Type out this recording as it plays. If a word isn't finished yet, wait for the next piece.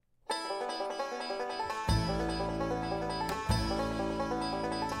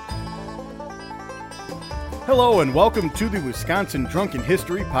Hello and welcome to the Wisconsin Drunken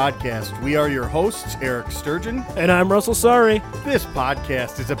History Podcast. We are your hosts, Eric Sturgeon. And I'm Russell Sorry. This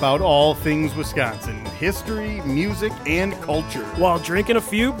podcast is about all things Wisconsin, history, music, and culture. While drinking a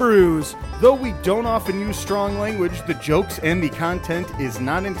few brews. Though we don't often use strong language, the jokes and the content is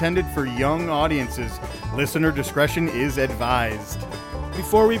not intended for young audiences. Listener discretion is advised.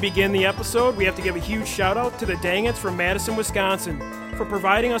 Before we begin the episode, we have to give a huge shout out to the Dangits from Madison, Wisconsin, for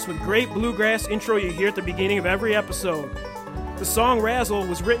providing us with great bluegrass intro you hear at the beginning of every episode. The song Razzle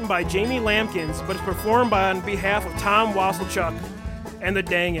was written by Jamie Lampkins, but is performed on behalf of Tom Wasselchuk and the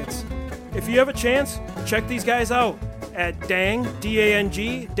Dangits. If you have a chance, check these guys out at dang-its.com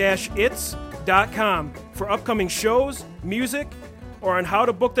for upcoming shows, music, or on how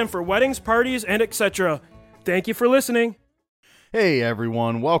to book them for weddings, parties, and etc. Thank you for listening. Hey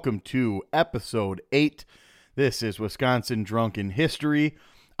everyone, welcome to episode 8. This is Wisconsin Drunken History.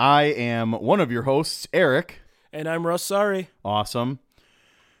 I am one of your hosts, Eric. And I'm Russ Sorry. Awesome.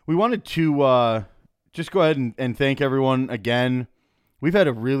 We wanted to just go ahead and thank everyone again. We've had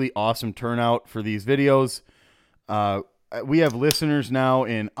a really awesome turnout for these videos. We have listeners now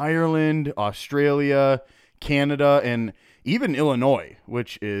in Ireland, Australia, Canada, and even Illinois,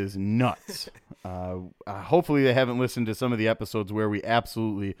 which is nuts. Hopefully they haven't listened to some of the episodes where we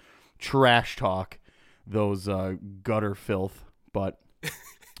absolutely trash talk those gutter filth, but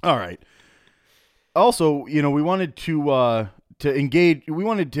all right. Also, we wanted to engage. We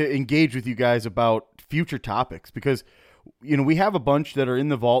wanted to engage with you guys about future topics because we have a bunch that are in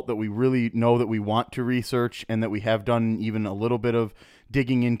the vault that we really know that we want to research and that we have done even a little bit of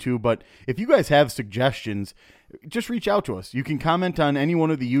digging into. But if you guys have suggestions, just reach out to us. You can comment on any one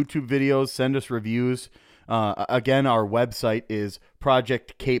of the YouTube videos, send us reviews. Again, our website is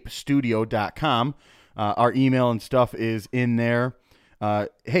projectcapestudio.com. Our email and stuff is in there.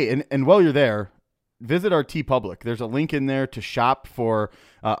 Hey, and while you're there, visit our TeePublic. There's a link in there to shop for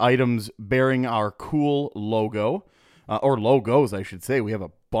items bearing our cool logo, or logos, I should say. We have a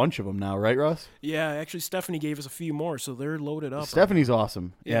bunch of them now, right, Russ? Yeah, actually, Stephanie gave us a few more, so they're loaded up. Stephanie's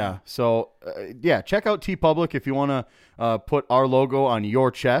awesome. Yeah. So, check out TeePublic if you want to put our logo on your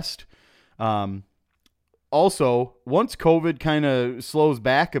chest. Also, once COVID kind of slows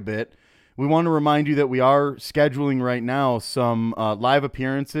back a bit, we want to remind you that we are scheduling right now some live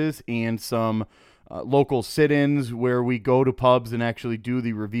appearances and some local sit-ins where we go to pubs and actually do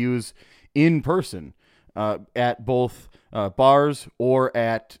the reviews in person at both bars or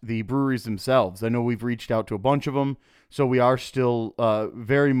at the breweries themselves. I know we've reached out to a bunch of them, so we are still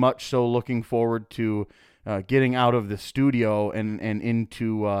very much so looking forward to getting out of the studio and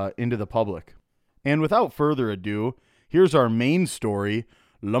into the public. And without further ado, here's our main story,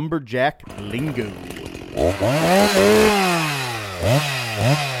 Lumberjack Lingo.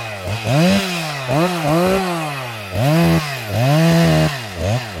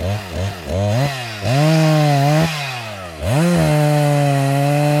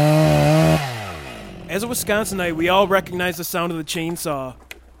 As a Wisconsinite, we all recognize the sound of the chainsaw.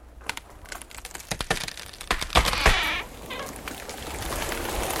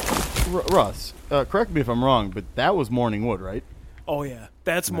 Russ, correct me if I'm wrong, but that was Morning Wood, right? Oh, yeah.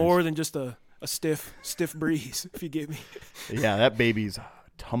 That's nice. More than just a stiff breeze, if you get me. Yeah, that baby's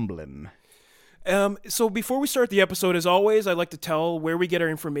tumbling. So before we start the episode, as always, I'd like to tell where we get our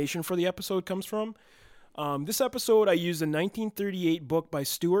information for the episode comes from. This episode, I used a 1938 book by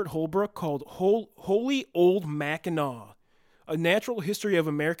Stuart Holbrook called Holy Old Mackinaw, A Natural History of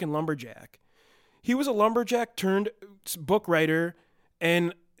American Lumberjack. He was a lumberjack turned book writer,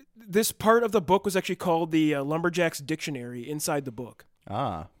 and this part of the book was actually called the Lumberjack's Dictionary inside the book.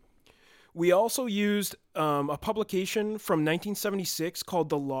 Ah. We also used a publication from 1976 called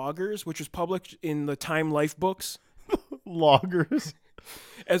The Loggers, which was published in the Time Life books. Loggers?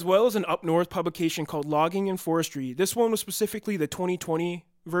 As well as an up north publication called Logging and Forestry. This one was specifically the 2020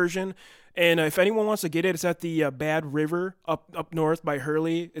 version, and if anyone wants to get it, it's at the Bad River up north by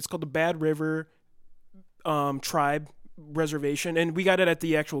Hurley. It's called the Bad River Tribe Reservation, and we got it at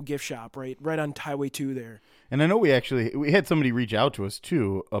the actual gift shop right on Highway 2 there. And I know we had somebody reach out to us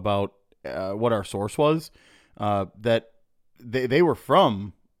too about what our source was, that they were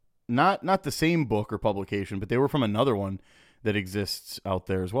from not the same book or publication, but they were from another one that exists out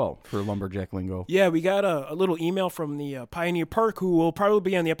there as well for Lumberjack Lingo. Yeah, we got a little email from the Pioneer Park, who will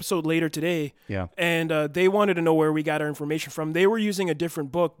probably be on the episode later today. Yeah. And they wanted to know where we got our information from. They were using a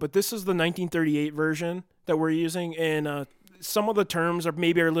different book, but this is the 1938 version that we're using, and some of the terms are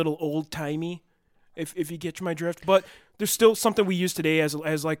maybe a little old-timey, if you get my drift. But there's still something we use today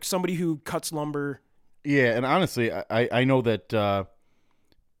as like somebody who cuts lumber. Yeah, and honestly, I know that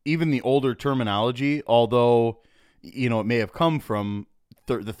even the older terminology, although, it may have come from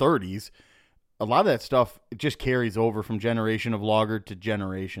the 30s, a lot of that stuff, it just carries over from generation of logger to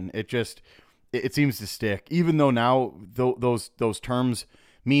generation. It seems to stick, even though now those terms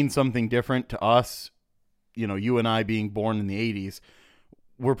mean something different to us. You and I being born in the 80s,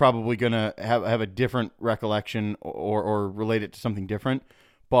 we're probably going to have a different recollection or relate it to something different.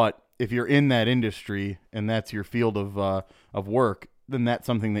 But if you're in that industry and that's your field of work, then that's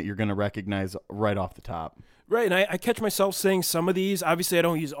something that you're going to recognize right off the top. Right, and I catch myself saying some of these. Obviously, I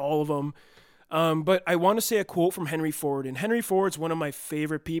don't use all of them. But I want to say a quote from Henry Ford. And Henry Ford's one of my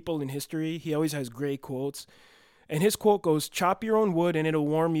favorite people in history. He always has great quotes. And his quote goes, "Chop your own wood and it'll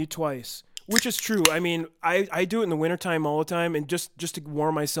warm you twice." Which is true. I mean, I do it in the wintertime all the time, and just to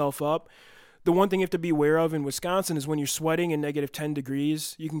warm myself up. The one thing you have to be aware of in Wisconsin is when you're sweating in negative 10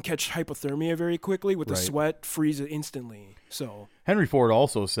 degrees, you can catch hypothermia very quickly. With the sweat, freeze it instantly. So Henry Ford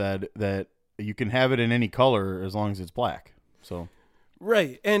also said that you can have it in any color as long as it's black. So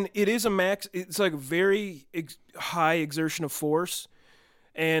right, and it is a max. It's like a very high exertion of force.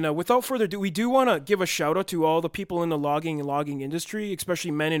 And without further ado, we do want to give a shout out to all the people in the logging industry, especially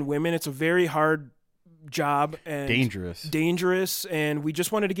men and women. It's a very hard job and dangerous. And we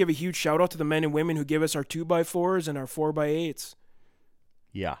just wanted to give a huge shout out to the men and women who give us our 2x4s and our 4x8s.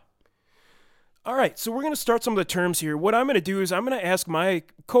 Yeah. All right, so we're going to start some of the terms here. What I'm going to do is I'm going to ask my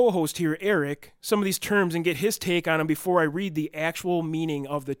co-host here, Eric, some of these terms and get his take on them before I read the actual meaning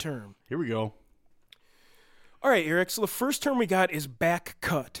of the term. Here we go. All right, Eric, so the first term we got is back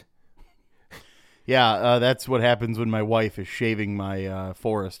cut. Yeah, that's what happens when my wife is shaving my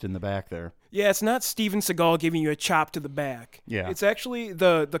forest in the back there. Yeah, it's not Steven Seagal giving you a chop to the back. Yeah. It's actually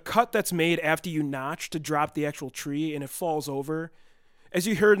the cut that's made after you notch to drop the actual tree and it falls over. As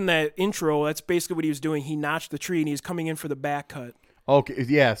you heard in that intro, that's basically what he was doing. He notched the tree and he's coming in for the back cut. Okay,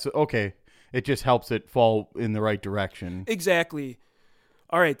 yeah, so, okay. It just helps it fall in the right direction. Exactly.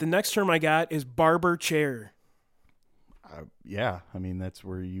 All right, the next term I got is barber chair. Yeah, I mean, that's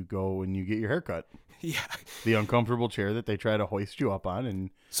where you go when you get your hair cut. Yeah. The uncomfortable chair that they try to hoist you up on, and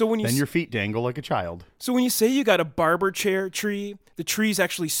so when then your feet dangle like a child. So when you say you got a barber chair tree, the tree's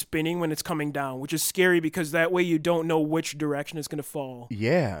actually spinning when it's coming down, which is scary because that way you don't know which direction it's going to fall.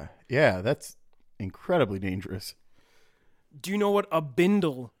 Yeah, that's incredibly dangerous. Do you know what a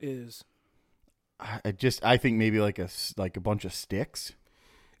bindle is? I think maybe like a bunch of sticks.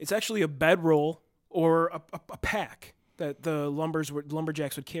 It's actually a bedroll or a pack that the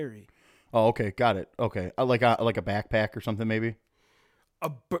lumberjacks would carry. Oh, okay, got it. Okay, like a backpack or something maybe.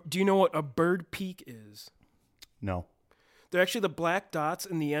 Do you know what a bird peak is? No. They're actually the black dots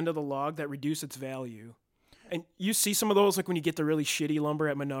in the end of the log that reduce its value. And you see some of those like when you get the really shitty lumber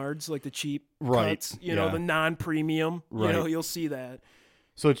at Menards, like the cheap cuts, the non-premium. Right. You'll see that.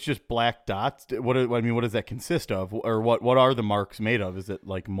 So it's just black dots. What does that consist of, or what are the marks made of? Is it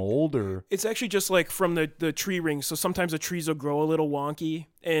like mold or? It's actually just like from the tree rings. So sometimes the trees will grow a little wonky,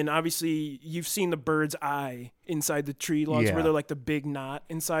 and obviously you've seen the bird's eye inside the tree logs where they're like the big knot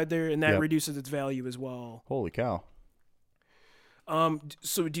inside there, and that reduces its value as well. Holy cow!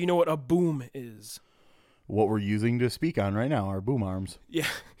 So do you know what a boom is? What we're using to speak on right now, our boom arms. Yeah.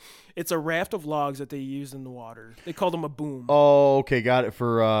 It's a raft of logs that they use in the water. They call them a boom. Oh, okay, got it.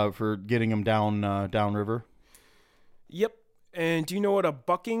 For getting them down river. Yep. And do you know what a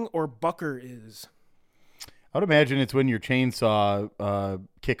bucking or bucker is? I would imagine it's when your chainsaw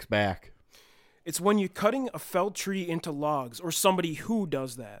kicks back. It's when you're cutting a felled tree into logs, or somebody who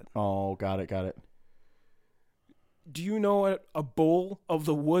does that. Oh, got it. Do you know what a bowl of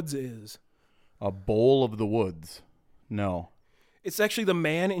the woods is? A bowl of the woods? No. It's actually the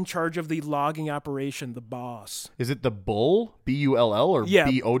man in charge of the logging operation, the boss. Is it the bull? B-U-L-L or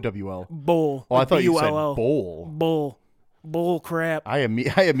B-O-W-L? Bull. Oh, I thought you said bowl. Bull crap. I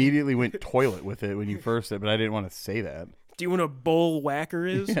immediately went toilet with it when you first said, but I didn't want to say that. Do you know what a bull whacker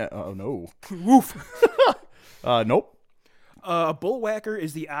is? Yeah. Oh, no. Woof. Nope. A bull whacker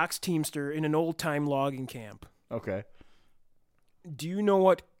is the ox teamster in an old-time logging camp. Okay. Do you know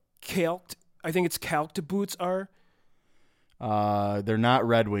what I think it's calked boots are? They're not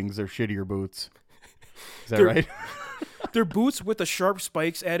Red Wings. They're shittier boots. Is that right? They're boots with the sharp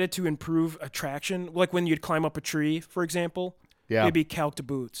spikes added to improve attraction, like when you'd climb up a tree, for example. Yeah. They'd be calked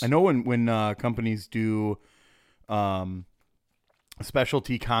boots. I know when companies do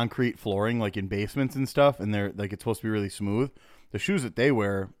specialty concrete flooring, like in basements and stuff, and they're like it's supposed to be really smooth, the shoes that they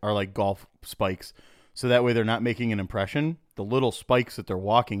wear are like golf spikes. So that way they're not making an impression. The little spikes that they're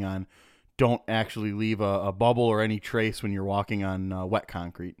walking on don't actually leave a bubble or any trace when you're walking on wet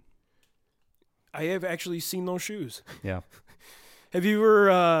concrete. I have actually seen those shoes. Yeah. Have you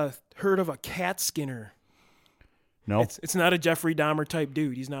ever heard of a cat skinner? No. It's not a Jeffrey Dahmer type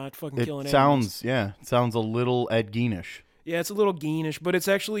dude. He's not fucking killing It sounds a little Ed Geenish. Yeah, it's a little Geenish, but it's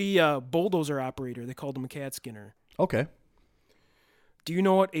actually a bulldozer operator. They called him a cat skinner. Okay. Do you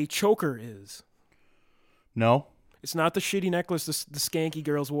know what a choker is? No. It's not the shitty necklace the skanky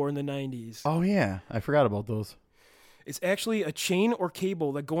girls wore in the 90s. Oh, yeah. I forgot about those. It's actually a chain or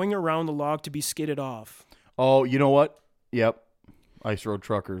cable that going around the log to be skidded off. Oh, you know what? Yep. Ice Road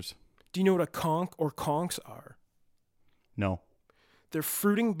Truckers. Do you know what a conch or conchs are? No. They're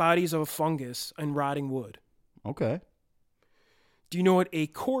fruiting bodies of a fungus and rotting wood. Okay. Do you know what a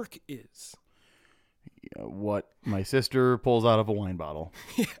cork is? What my sister pulls out of a wine bottle.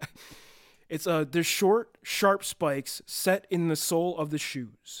 It's they're short, sharp spikes set in the sole of the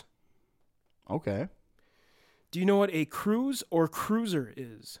shoes. Okay. Do you know what a cruise or cruiser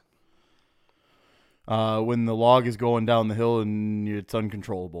is? When the log is going down the hill and it's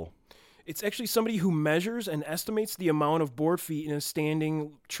uncontrollable. It's actually somebody who measures and estimates the amount of board feet in a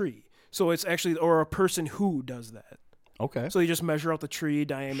standing tree. So it's actually, or a person who does that. Okay. So you just measure out the tree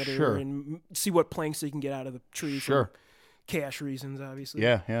diameter Sure. and see what planks they can get out of the tree Sure. for cash reasons, obviously.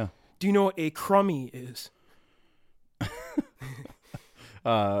 Yeah. Do you know what a crummy is?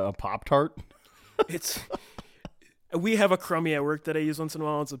 A Pop-Tart? It's we have a crummy at work that I use once in a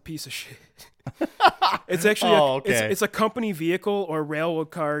while. It's a piece of shit. It's actually it's a company vehicle or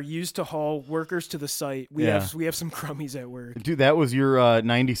railroad car used to haul workers to the site. We have some crummies at work. Dude, that was your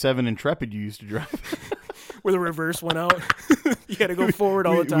 97 Intrepid you used to drive. Where the reverse went out. You got to go forward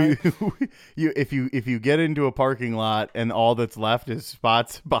all the time. If you get into a parking lot and all that's left is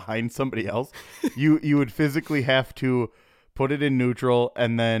spots behind somebody else, you would physically have to put it in neutral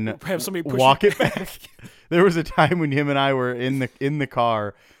and then have somebody push walk it back. There was a time when him and I were in the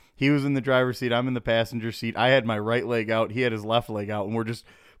car. He was in the driver's seat. I'm in the passenger seat. I had my right leg out. He had his left leg out, and we're just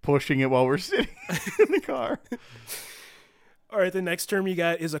pushing it while we're sitting in the car. All right, the next term you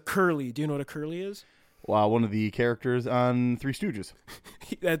got is a curly. Do you know what a curly is? Wow, one of the characters on Three Stooges.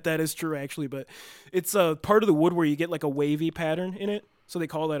 That is true, actually, but it's a part of the wood where you get like a wavy pattern in it, so they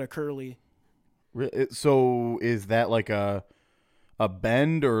call that a curly. So is that like a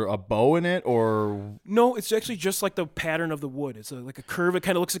bend or a bow in it, or no? It's actually just like the pattern of the wood. It's like a curve. It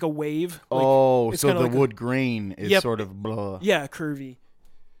kind of looks like a wave. So the like wood grain is sort of blah. Yeah, curvy.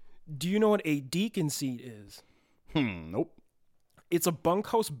 Do you know what a deacon seat is? Nope. It's a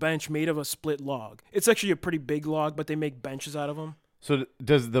bunkhouse bench made of a split log. It's actually a pretty big log, but they make benches out of them. So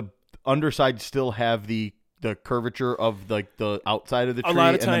does the underside still have the curvature of like the outside of the tree,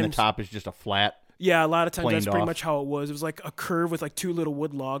 and then the top is just a flat? Yeah, a lot of times that's pretty much how it was. It was like a curve with like two little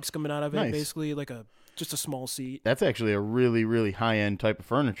wood logs coming out of it, Nice. basically like just a small seat. That's actually a really, really high-end type of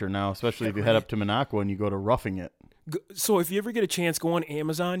furniture now, especially if you head up to Minocqua and you go to Roughing It. So if you ever get a chance, go on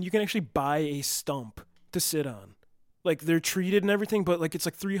Amazon. You can actually buy a stump to sit on. Like they're treated and everything, but like it's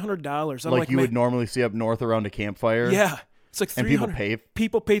like $300. Like you would normally see up north around a campfire. Yeah, it's like $300. And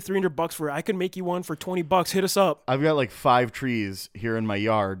people pay $300 for it. I could make you one for $20. Hit us up. I've got like 5 trees here in my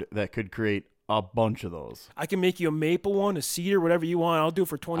yard that could create a bunch of those. I can make you a maple one, a cedar, whatever you want. I'll do it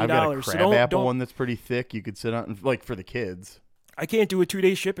for $20. I've got a crab apple one that's pretty thick. You could sit on, like for the kids. I can't do a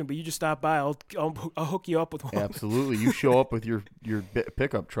 2-day shipping, but you just stop by. I'll hook you up with one. Absolutely. You show up with your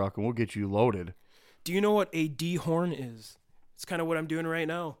pickup truck and we'll get you loaded. Do you know what a dehorn is? It's kind of what I'm doing right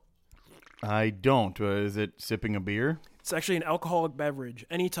now. I don't. Is it sipping a beer? It's actually an alcoholic beverage,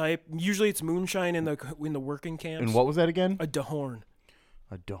 any type. Usually it's moonshine in the working camps. And what was that again? A dehorn.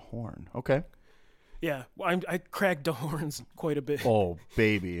 A dehorn. Okay. Yeah, I crack dehorns quite a bit. Oh,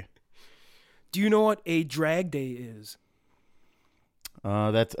 baby. Do you know what a drag day is?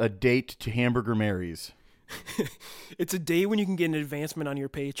 That's a date to Hamburger Mary's. It's a day when you can get an advancement on your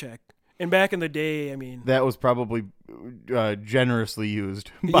paycheck. And back in the day, I mean... That was probably generously used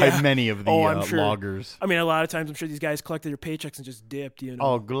by many of the loggers. I mean, a lot of times I'm sure these guys collected their paychecks and just dipped, you know.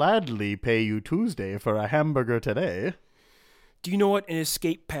 I'll gladly pay you Tuesday for a hamburger today. Do you know what an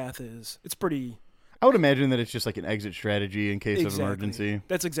escape path is? It's pretty... I would imagine that it's just like an exit strategy in case of emergency.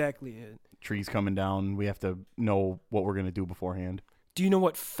 That's exactly it. Trees coming down. We have to know what we're going to do beforehand. Do you know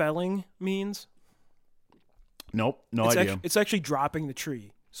what felling means? Nope, no idea. It's actually dropping the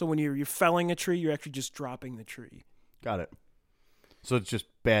tree. So when you're felling a tree, you're actually just dropping the tree. Got it. So it's just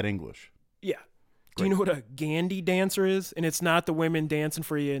bad English. Yeah. Great. Do you know what a Gandhi dancer is? And it's not the women dancing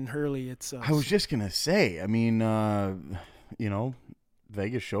for you in Hurley. It's I was just going to say, I mean,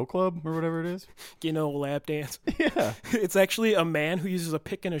 Vegas Show Club or whatever it is. You know, lap dance. Yeah. It's actually a man who uses a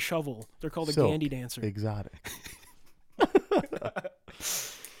pick and a shovel. They're called a Gandhi dancer. Exotic.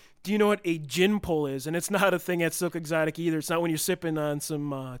 Do you know what a gin pull is? And it's not a thing at Silk Exotic either. It's not when you're sipping on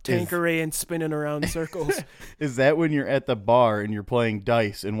some Tanqueray and spinning around in circles. Is that when you're at the bar and you're playing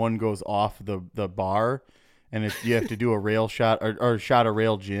dice and one goes off the bar and you have to do a rail shot or a shot of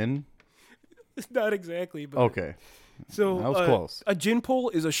rail gin? Not exactly. But Okay. So That was close. A gin pull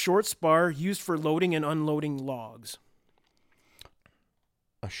is a short spar used for loading and unloading logs.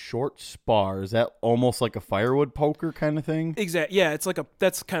 A short spar, is that almost like a firewood poker kind of thing? Exactly. Yeah, it's like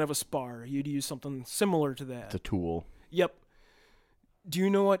that's kind of a spar. You'd use something similar to that. It's a tool. Yep. Do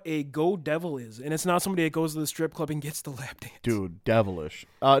you know what a go devil is? And it's not somebody that goes to the strip club and gets the lap dance. Dude, devilish.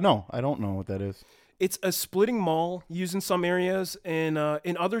 No, I don't know what that is. It's a splitting maul used in some areas, and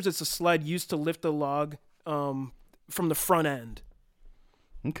in others it's a sled used to lift the log from the front end.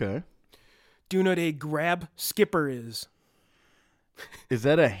 Okay. Do you know what a grab skipper is? Is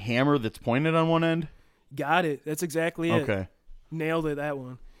that a hammer that's pointed on one end? Got it. That's exactly it. Okay. Nailed it, that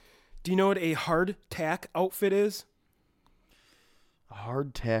one. Do you know what a hard tack outfit is? A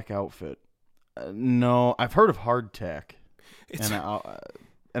hardtack outfit. No, I've heard of hardtack. It's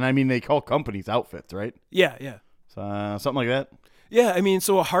And I mean, they call companies outfits, right? yeah. So, something like that. Yeah, I mean,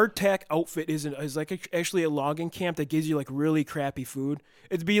 so a hardtack outfit is like actually a logging camp that gives you like really crappy food.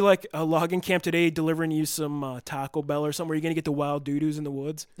 It'd be like a logging camp today delivering you some Taco Bell or something where you're going to get the wild doo-doos in the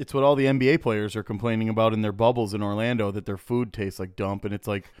woods. It's what all the NBA players are complaining about in their bubbles in Orlando, that their food tastes like dump, and it's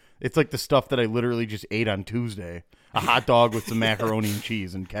like the stuff that I literally just ate on Tuesday. A hot dog with some macaroni and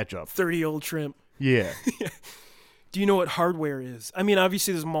cheese and ketchup. 30-old shrimp. Yeah. Do you know what hardware is? I mean,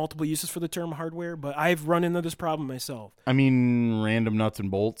 obviously there's multiple uses for the term hardware, but I've run into this problem myself. I mean, random nuts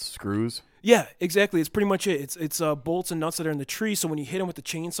and bolts, screws. Yeah, exactly. It's pretty much it. It's bolts and nuts that are in the tree, so when you hit them with the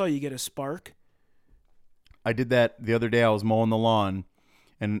chainsaw, you get a spark. I did that the other day. I was mowing the lawn,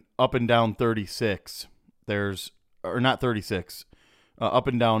 and up and down 36, not 36, up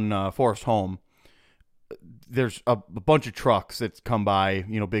and down Forest Home, there's a bunch of trucks that come by,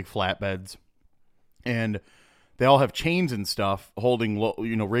 big flatbeds, and they all have chains and stuff holding,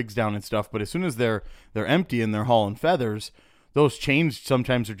 rigs down and stuff. But as soon as they're empty and they're hauling feathers, those chains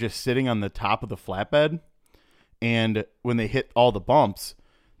sometimes are just sitting on the top of the flatbed. And when they hit all the bumps,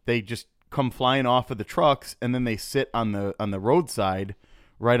 they just come flying off of the trucks, and then they sit on the roadside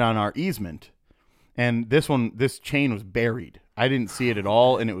right on our easement. And this chain was buried. I didn't see it at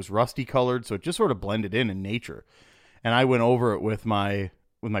all, and it was rusty colored, so it just sort of blended in nature. And I went over it with my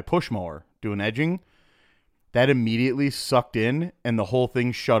push mower doing edging. That immediately sucked in, and the whole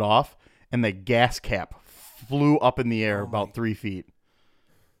thing shut off, and the gas cap flew up in the air about 3 feet.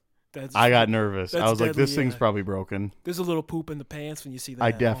 I got nervous. I was like, this thing's probably broken. There's a little poop in the pants when you see that.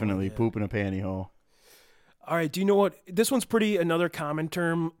 I definitely poop in a pantyhose. All right, do you know what? This one's another common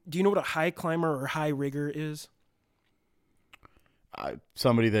term. Do you know what a high climber or high rigger is?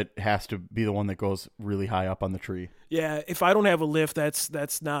 Somebody that has to be the one that goes really high up on the tree. Yeah, if I don't have a lift,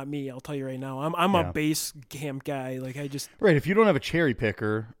 that's not me. I'll tell you right now. I'm a base camp guy. Like right. If you don't have a cherry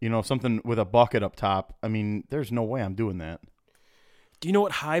picker, something with a bucket up top. I mean, there's no way I'm doing that. Do you know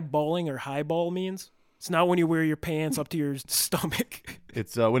what highballing or highball means? It's not when you wear your pants up to your stomach.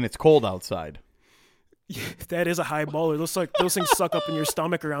 It's when it's cold outside. Yeah, that is a highballer. Those things suck up in your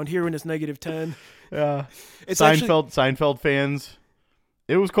stomach around here when it's -10. Yeah. Seinfeld fans.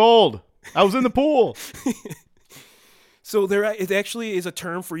 It was cold. I was in the pool. So it actually is a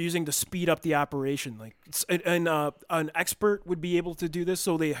term for using to speed up the operation. Like, an expert would be able to do this.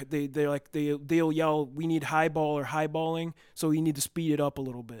 So they'll yell, "We need highball or highballing." So you need to speed it up a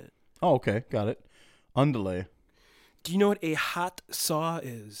little bit. Oh, okay, got it. Undelay. Do you know what a hot saw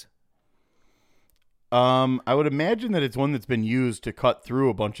is? I would imagine that it's one that's been used to cut through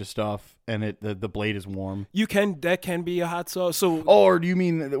a bunch of stuff, and the blade is warm. That can be a hot saw. So, or do you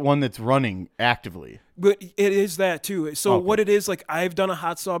mean the one that's running actively? But it is that too. So okay. What it is, like, I've done a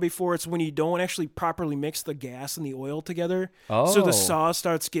hot saw before. It's when you don't actually properly mix the gas and the oil together. Oh. So the saw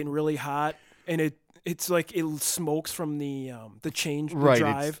starts getting really hot, and it's like it smokes from the change, the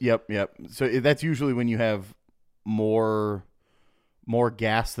drive. Yep. So that's usually when you have more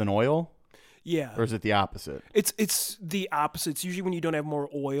gas than oil. Yeah. Or is it the opposite? It's the opposite. It's usually when you don't have more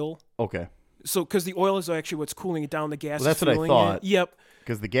oil. Okay. So because the oil is actually what's cooling it down, the gas. Well, that's is what I thought. It. Yep.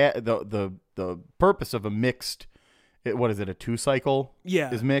 Because the purpose of a mixed, what is it? A 2-cycle?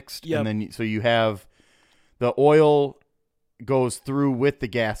 Yeah. Is mixed. Yep. And then so you have the oil goes through with the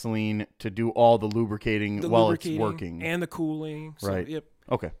gasoline to do all the lubricating it's working and the cooling. So, right. Yep.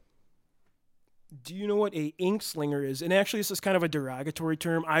 Okay. Do you know what a ink slinger is? And actually, this is kind of a derogatory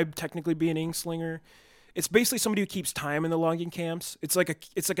term. I'd technically be an ink slinger. It's basically somebody who keeps time in the logging camps. It's like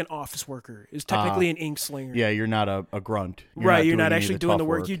an office worker. It's technically an ink slinger. Yeah, you're not a grunt. You're not doing any actually of doing the tough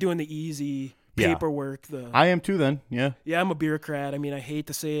work. You're doing the easy paperwork. I am too then, yeah. Yeah, I'm a bureaucrat. I mean, I hate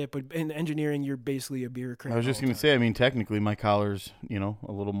to say it, but in engineering, you're basically a bureaucrat. I was just going to say, I mean, technically my collar's,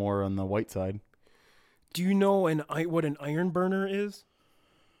 a little more on the white side. Do you know what an iron burner is?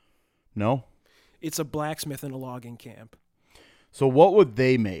 No? It's a blacksmith in a logging camp. So what would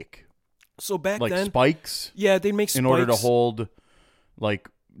they make? So back like then, spikes? Yeah, they'd make spikes in order to hold like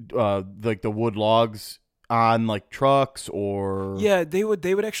the wood logs on like trucks or yeah, they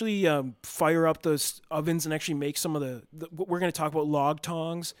would actually fire up those ovens and actually make some of the we're going to talk about log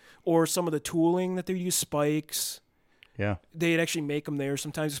tongs or some of the tooling that they would use, spikes. Yeah, they'd actually make them there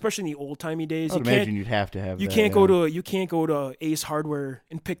sometimes, especially in the old timey days. I would imagine you'd have to have. You can't go to Ace Hardware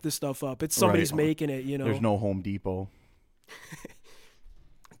and pick this stuff up. It's somebody's making it. There's no Home Depot.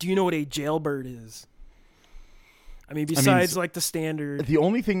 Do you know what a jailbird is? I mean, besides like the standard. The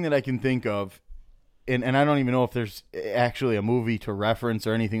only thing that I can think of, and I don't even know if there's actually a movie to reference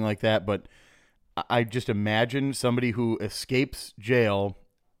or anything like that, but I just imagine somebody who escapes jail,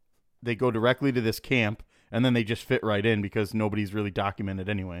 they go directly to this camp, and then they just fit right in because nobody's really documented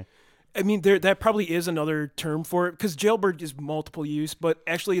anyway. I mean, that probably is another term for it because jailbird is multiple use, but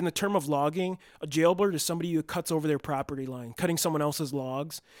actually in the term of logging, a jailbird is somebody who cuts over their property line, cutting someone else's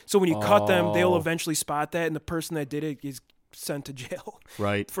logs. So when you cut them, they'll eventually spot that, and the person that did it is sent to jail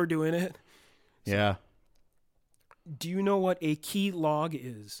for doing it. So, yeah. Do you know what a key log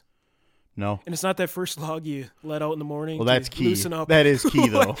is? No. And it's not that first log you let out in the morning. Well, that's key. Loosen up. That is key,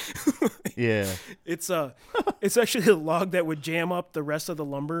 though. Yeah. It's actually a log that would jam up the rest of the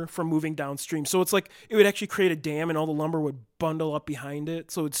lumber from moving downstream. So it's like it would actually create a dam, and all the lumber would bundle up behind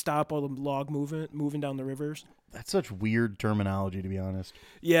it, so it would stop all the log moving down the rivers. That's such weird terminology, to be honest.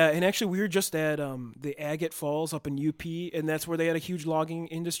 Yeah, and actually we were just at the Agate Falls up in UP, and that's where they had a huge logging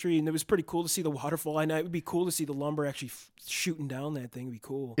industry, and it was pretty cool to see the waterfall. And it would be cool to see the lumber actually shooting down that thing. It'd be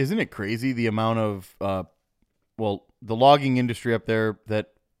cool. Isn't it crazy the amount of, the logging industry up there that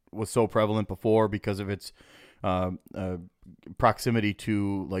was so prevalent before because of its proximity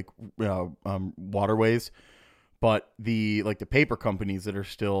to like waterways, but the paper companies that are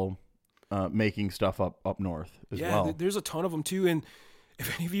still making stuff up north as well. Yeah, there's a ton of them too. And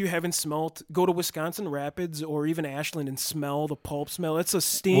if any of you haven't smelt, go to Wisconsin Rapids or even Ashland and smell the pulp smell. It's a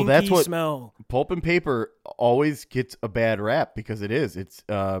stinky smell. Pulp and paper always gets a bad rap because it is. It's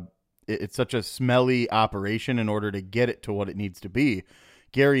such a smelly operation in order to get it to what it needs to be.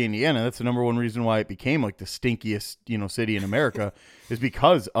 Gary, Indiana, that's the number one reason why it became like the stinkiest, city in America is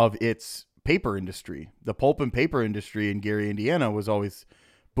because of its paper industry. The pulp and paper industry in Gary, Indiana was always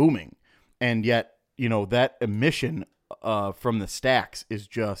booming. And yet, that emission from the stacks is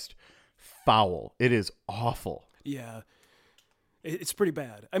just foul. It is awful. Yeah. It's pretty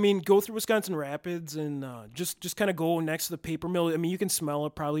bad. I mean, go through Wisconsin Rapids and just kind of go next to the paper mill. I mean, you can smell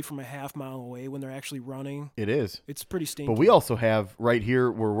it probably from a half mile away when they're actually running. It is. It's pretty stinky. But we also have right here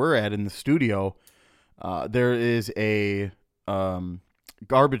where we're at in the studio, there is a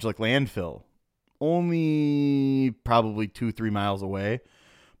garbage landfill only probably 2-3 miles away.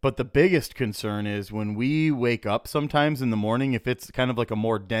 But the biggest concern is when we wake up sometimes in the morning, if it's kind of like a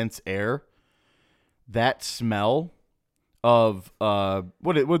more dense air, that smell of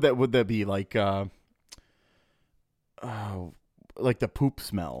would that be like like the poop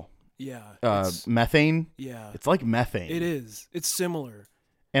smell? Yeah. Methane? Yeah. It's like methane. It is. It's similar.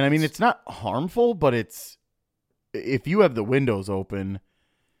 And I mean, it's not harmful, but if you have the windows open,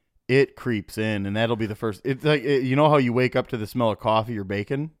 it creeps in, and that'll be the first. It's like, how you wake up to the smell of coffee or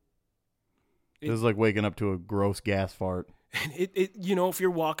bacon? This is like waking up to a gross gas fart. If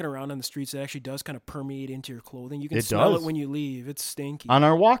you're walking around on the streets, it actually does kind of permeate into your clothing. You can smell it when you leave. It's stinky. On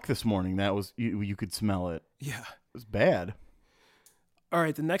our walk this morning, that was you could smell it. Yeah. It was bad. All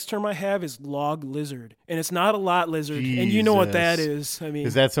right, the next term I have is log lizard, and it's not a lot lizard, and you know what that is. I mean,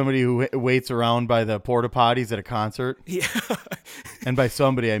 is that somebody who waits around by the porta potties at a concert? Yeah. And by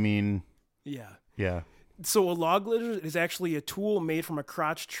somebody, I mean, yeah. So a log lizard is actually a tool made from a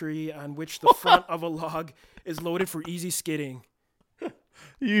crotch tree on which the front of a log is loaded for easy skidding.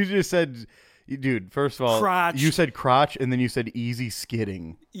 You just said, dude, first of all, crotch. You said crotch, and then you said easy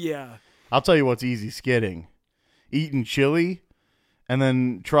skidding. Yeah. I'll tell you what's easy skidding. Eating chili and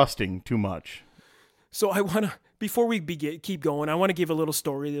then trusting too much. So I want to, before we keep going, I want to give a little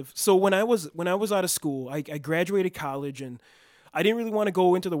story. So when I was out of school, I graduated college, and I didn't really want to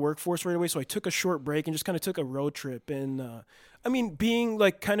go into the workforce right away, so I took a short break and just kind of took a road trip. And I mean, being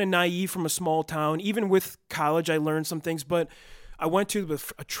like kind of naive from a small town, even with college, I learned some things, but I went to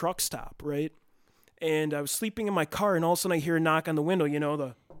a truck stop, right? and I was sleeping in my car, and all of a sudden I hear a knock on the window,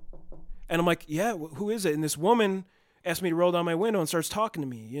 and I'm like, yeah, who is it? And this woman asked me to roll down my window and starts talking to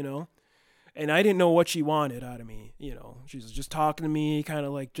me, and I didn't know what she wanted out of me, She was just talking to me, kind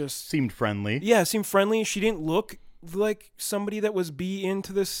of like just... Seemed friendly. Yeah, seemed friendly. She didn't look like somebody that was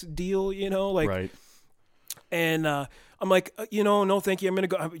into this deal, Right. And I'm like, no, thank you. I'm going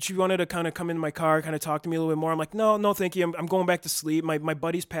to go. She wanted to kind of come in my car, kind of talk to me a little bit more. I'm like, no, thank you. I'm going back to sleep. My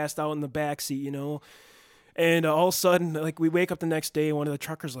buddy's passed out in the back seat, And all of a sudden, like, we wake up the next day, and one of the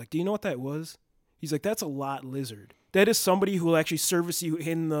truckers like, do you know what that was? He's like, that's a lot lizard. That is somebody who will actually service you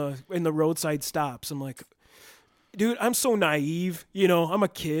in the roadside stops. I'm like, dude, I'm so naive. I'm a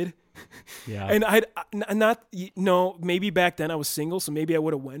kid. Yeah. And maybe back then I was single, so maybe I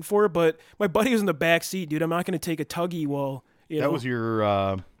would have went for it. But my buddy was in the back seat, dude. I'm not going to take a tuggy while, That was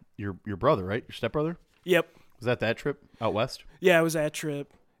your brother, right? Your stepbrother? Yep. Was that trip out west? Yeah, it was that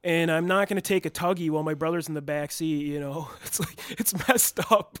trip. And I'm not going to take a tuggy while my brother's in the back seat, It's like, it's messed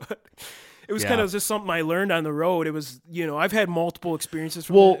up. But it was kind of just something I learned on the road. It was, I've had multiple experiences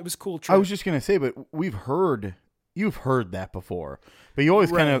from it. It was a cool trip. I was just going to say, but you've heard that before. But you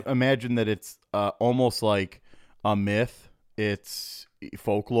always kind of imagine that it's almost like a myth. It's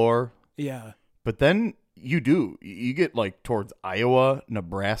folklore. Yeah. But then you get like towards Iowa,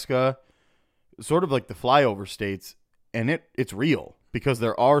 Nebraska, sort of like the flyover states, and it's real because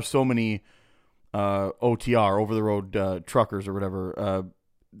there are so many OTR, over the road truckers or whatever.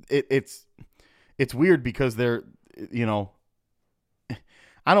 It's weird because they're,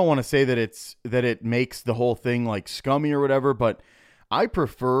 I don't want to say that it makes the whole thing like scummy or whatever, but I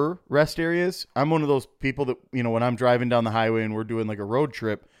prefer rest areas. I'm one of those people that, when I'm driving down the highway and we're doing like a road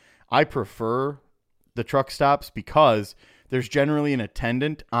trip, I prefer the truck stops because there's generally an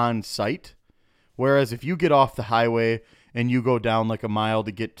attendant on site. Whereas if you get off the highway and you go down like a mile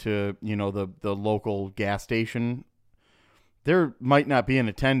to get to, the local gas station, there might not be an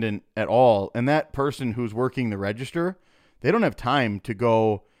attendant at all. And that person who's working the register, they don't have time to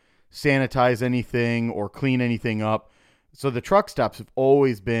go sanitize anything or clean anything up. So the truck stops have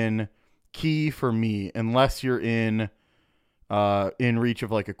always been key for me, unless you're in reach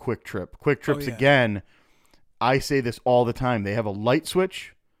of like a Quick Trip. Quick Trips, again, I say this all the time. They have a light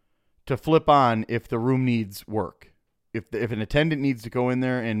switch to flip on if the room needs work. If an attendant needs to go in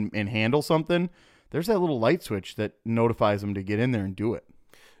there and handle something, there's that little light switch that notifies them to get in there and do it.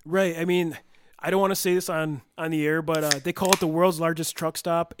 Right. I mean, I don't want to say this on the air, but they call it the world's largest truck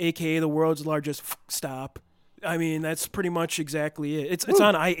stop, a.k.a. the world's largest stop. I mean, that's pretty much exactly it. It's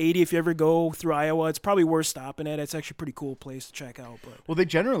on I-80. If you ever go through Iowa, it's probably worth stopping at. It's actually a pretty cool place to check out. But well, they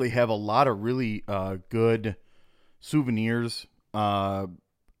generally have a lot of really good souvenirs on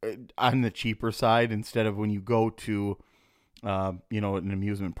the cheaper side instead of when you go to, an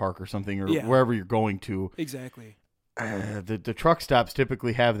amusement park or something or wherever you're going to. Exactly. The truck stops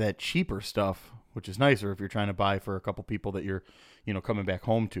typically have that cheaper stuff, which is nicer if you're trying to buy for a couple people that you're, coming back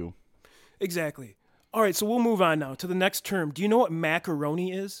home to. Exactly. All right, so we'll move on now to the next term. Do you know what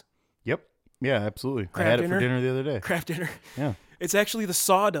macaroni is? Yep. Yeah, absolutely. Kraft I had dinner? it for dinner the other day. Kraft dinner. Yeah. It's actually the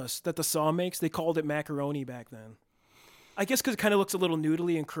sawdust that the saw makes. They called it macaroni back then. I guess because it kind of looks a little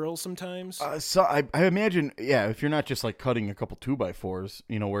noodly and curls sometimes. So I imagine, if you're not just like cutting a couple 2x4s,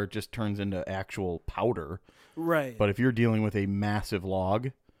 where it just turns into actual powder. Right. But if you're dealing with a massive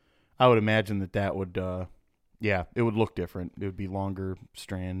log, I would imagine that would, it would look different. It would be longer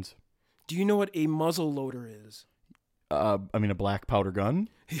strands. Do you know what a muzzle loader is? A black powder gun?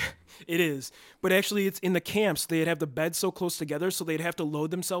 Yeah, it is. But actually, it's in the camps. They'd have the beds so close together, so they'd have to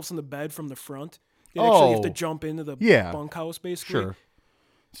load themselves in the bed from the front. They'd actually have to jump into the bunkhouse, basically. Sure.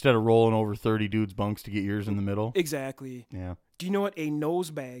 Instead of rolling over 30 dudes' bunks to get yours in the middle. Exactly. Yeah. Do you know what a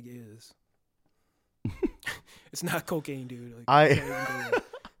nose bag is? It's not cocaine, dude.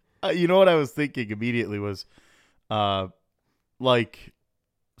 You know what I was thinking immediately was, so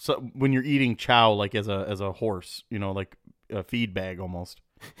when you're eating chow, like as a horse, like a feed bag almost.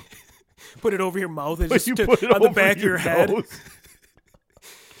 Put it over your mouth and just put it on the back of your head.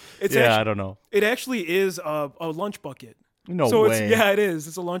 I don't know. It actually is a lunch bucket. No way. It is.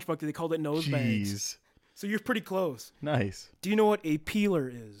 It's a lunch bucket. They called it nose bags. So you're pretty close. Nice. Do you know what a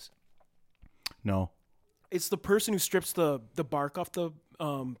peeler is? No. It's the person who strips the bark off the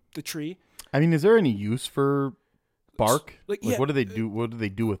tree. I mean, is there any use for bark? What do they do? What do they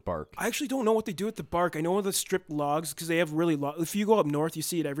do with bark? I actually don't know what they do with the bark. I know the stripped logs because they have really if you go up north, you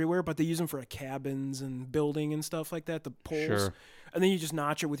see it everywhere. But they use them for cabins and building and stuff like that. The poles. Sure. And then you just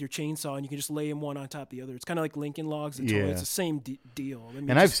notch it with your chainsaw, and you can just lay them one on top of the other. It's kind of like Lincoln logs. It's the same deal. I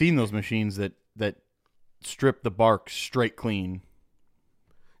mean, I've seen those machines that strip the bark straight clean.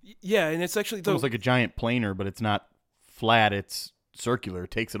 Yeah, and it's actually It's almost like a giant planer, but it's not flat. It's circular.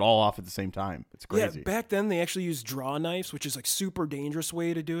 It takes it all off at the same time. It's crazy. Yeah, back then they actually used draw knives, which is like super dangerous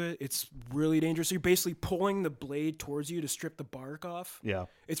way to do it. It's really dangerous. You're basically pulling the blade towards you to strip the bark off. Yeah.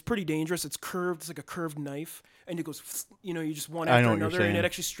 It's pretty dangerous. It's curved. It's like a curved knife, and it goes, you just one I after know what you're another, and saying. it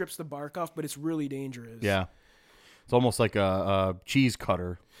actually strips the bark off. But it's really dangerous. Yeah. It's almost like a cheese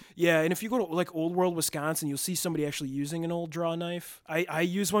cutter. Yeah, and if you go to like Old World, Wisconsin, you'll see somebody actually using an old draw knife. I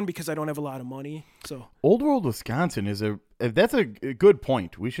use one because I don't have a lot of money. So Old World, Wisconsin that's a good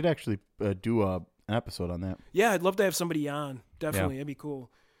point. We should actually do an episode on that. yeah, I'd love to have somebody on. Definitely, that'd be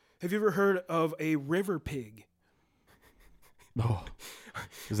cool. Have you ever heard of a river pig? Oh,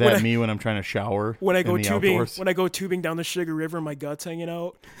 is that me when I'm trying to shower? When I go in the tubing, outdoors? when I go tubing down the Sugar River, my gut's hanging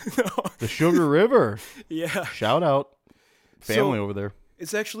out. The Sugar River. Yeah, Shout out family over there.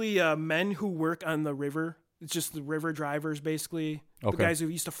 it's actually men who work on the river. It's just the river drivers, basically. Okay. The guys who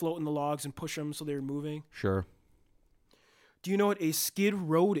used to float in the logs and push them so they were moving. Sure. Do you know what a skid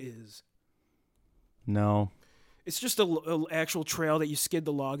road is? No. It's just a actual trail that you skid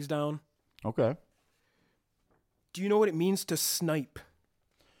the logs down. Okay. Do you know what it means to snipe?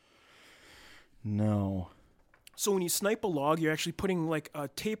 No. So when you snipe a log, you're actually putting like a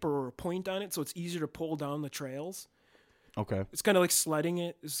taper or a point on it, so it's easier to pull down the trails. Okay. It's kind of like sledding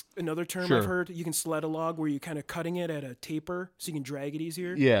it is another term Sure. I've heard. You can sled a log where you're kind of cutting it at a taper so you can drag it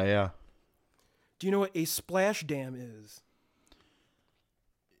easier. Yeah, yeah. Do you know what a splash dam is?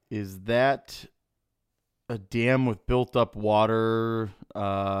 Is that a dam with built up water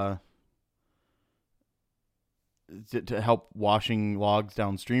to help washing logs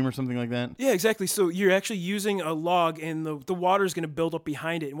downstream or something like that? Yeah, exactly. So you're actually using a log and the water is going to build up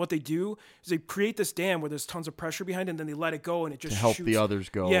behind it. And what they do is they create this dam where there's tons of pressure behind it and then they let it go and it just To help shoots. the others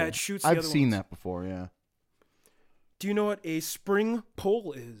go. Yeah, it shoots the I've other seen ones. that before, yeah. Do you know what a spring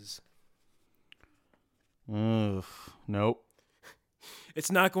pole is? Ugh, nope.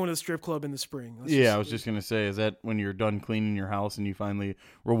 It's not going to the strip club in the spring. I was just going to say, is that when you're done cleaning your house and you finally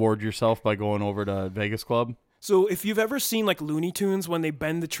reward yourself by going over to Vegas Club? So if you've ever seen like Looney Tunes when they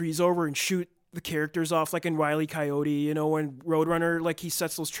bend the trees over and shoot the characters off, like in Wile E. Coyote, when Roadrunner, like he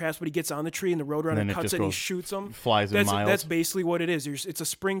sets those traps, but he gets on the tree and the And then Roadrunner it cuts just it and he goes- shoots them. Flies in miles. That's basically what it is. It's a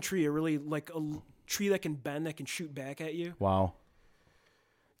spring tree, a really like a tree that can bend, that can shoot back at you. Wow.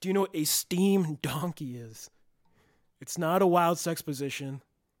 Do you know what a steam donkey is? It's not a wild sex position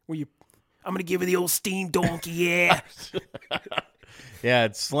where I'm gonna give you the old steam donkey, yeah. Yeah,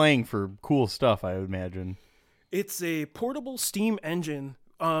 it's slang for cool stuff, I would imagine. It's a portable steam engine.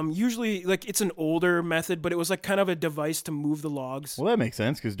 Usually, like it's an older method, but it was like kind of a device to move the logs. Well, that makes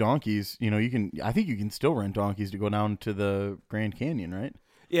sense because donkeys, I think you can still rent donkeys to go down to the Grand Canyon, right?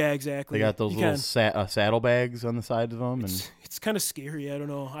 Yeah, exactly. They got those You little can. saddlebags on the sides of them. And It's kind of scary. I don't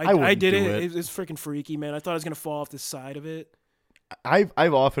know. I wouldn't I did do it. it. It's freaking freaky, man. I thought I was gonna fall off the side of it. I've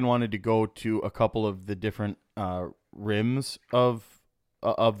often wanted to go to a couple of the different rims of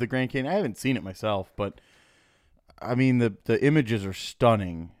the Grand Canyon. I haven't seen it myself, but I mean the images are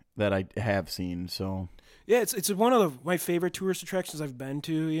stunning that I have seen. So Yeah, it's one of my favorite tourist attractions I've been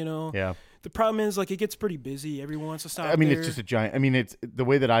to. yeah, The problem is like it gets pretty busy. Everyone wants to stop. I mean there. it's just a giant. I mean it's the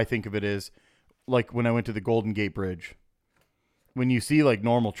way that I think of it is like when I went to the Golden Gate Bridge. When you see like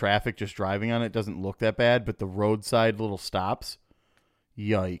normal traffic just driving on it, doesn't look that bad, but the roadside little stops,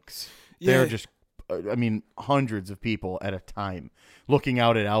 yikes! They're Yeah. just, hundreds of people at a time looking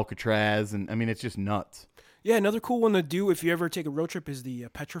out at Alcatraz, and I mean it's just nuts. Yeah, another cool one to do if you ever take a road trip is the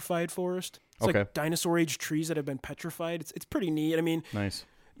petrified forest. It's Okay. like dinosaur age trees that have been petrified. It's pretty neat. I mean, Nice.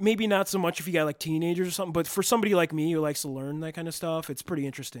 maybe not so much if you got like teenagers or something, but for somebody like me who likes to learn that kind of stuff, it's pretty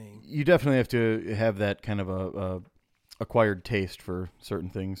interesting. You definitely have to have that kind of a acquired taste for certain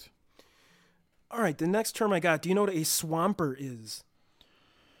things. All right, the next term I got. Do you know what a swamper is?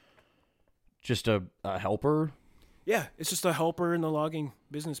 Just a helper, Yeah, it's just a helper in the logging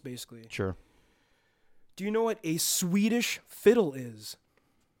business, basically. sure. Do you know what a Swedish fiddle is?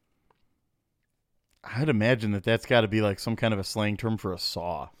 I'd imagine that's got to be like some kind of a slang term for a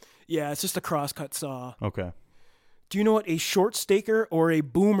saw. Yeah, it's just a crosscut saw. Okay. Do you know what a short staker or a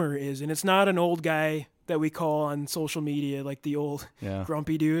boomer is? And it's not an old guy that we call on social media, like the old Yeah.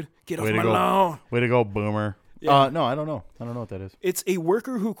 grumpy dude. Get off Way to my go. lawn. Way to go, boomer. Yeah. No, I don't know. I don't know what that is. It's a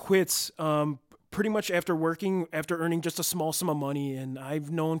worker who quits pretty much after earning just a small sum of money. And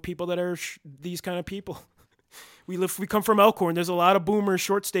I've known people that are these kind of people. We come from Elkhorn. There's a lot of boomer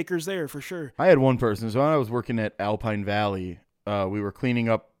short stakers there for sure. I had one person. So when I was working at Alpine Valley, we were cleaning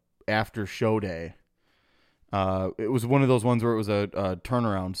up after show day. It was one of those ones where it was a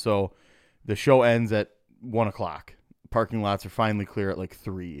turnaround. So the show ends at 1:00. parking lots are finally clear at like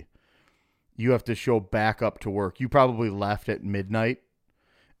 3, you have to show back up to work. You probably left at midnight,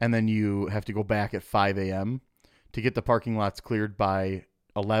 and then you have to go back at 5 a.m. to get the parking lots cleared by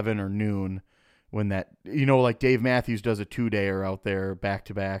 11 or noon. When that, like Dave Matthews does a 2-dayer out there back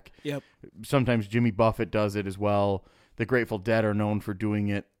to back. Yep. Sometimes Jimmy Buffett does it as well. The Grateful Dead are known for doing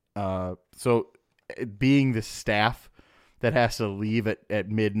it. So being the staff that has to leave at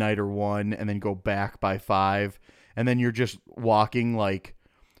midnight or 1 and then go back by 5, and then you're just walking, like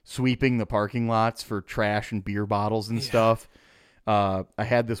sweeping the parking lots for trash and beer bottles and stuff. I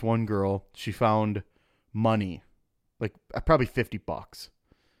had this one girl, she found money, like probably $50.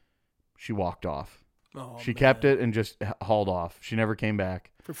 She walked off. Oh, she kept it and just hauled off. She never came back.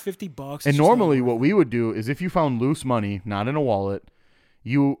 For $50. And normally what we would do is if you found loose money, not in a wallet,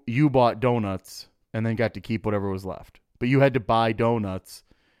 you bought donuts and then got to keep whatever was left. But you had to buy donuts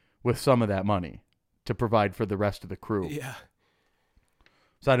with some of that money to provide for the rest of the crew. Yeah.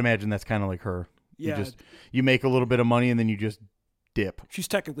 So I'd imagine that's kind of like her. Yeah. You make a little bit of money and then you just dip. She's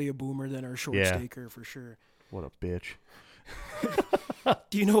technically a boomer than our short staker for sure. What a bitch.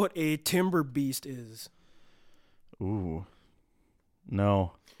 Do you know what a timber beast is? Ooh.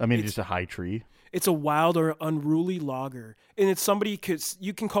 No. I mean, just a high tree. It's a wild or unruly logger. And it's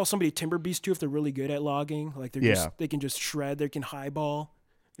you can call somebody a timber beast too if they're really good at logging. Like they can just shred, they can highball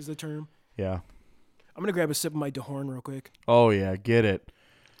is the term. Yeah. I'm going to grab a sip of my DeHorn real quick. Oh yeah, get it.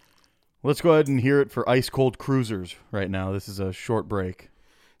 Let's go ahead and hear it for Ice Cold Cruisers right now. This is a short break.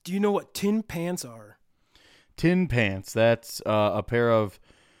 Do you know what tin pants are? Tin pants. That's a pair of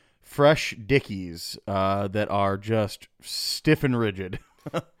fresh Dickies that are just stiff and rigid.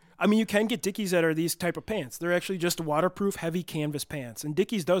 I mean, you can get Dickies that are these type of pants. They're actually just waterproof, heavy canvas pants. And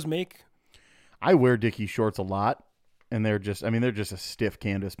Dickies does make... I wear Dickies shorts a lot, and they're just a stiff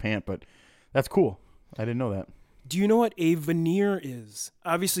canvas pant, but that's cool. I didn't know that. Do you know what a veneer is?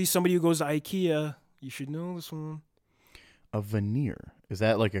 Obviously, somebody who goes to IKEA, you should know this one. A veneer? Is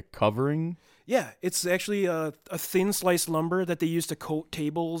that like a covering? Yeah, it's actually a thin sliced lumber that they use to coat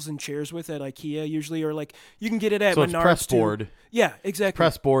tables and chairs with at IKEA usually, or like you can get it at Menards it's press board. Too. Yeah, exactly.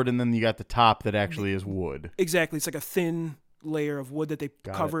 Press board, and then you got the top that actually is wood. Exactly. It's like a thin layer of wood that they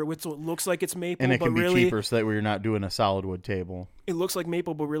cover it with, so it looks like it's maple. And it can be really cheaper, so that way you're not doing a solid wood table. It looks like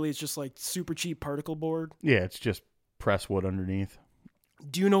maple, but really it's just like super cheap particle board. Yeah, it's just press wood underneath.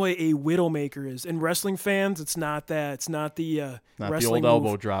 Do you know what a widowmaker is? And wrestling fans, it's not that. It's not the wrestling the old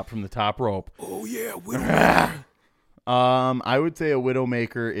elbow move. drop from the top rope. Oh yeah, widowmaker. I would say a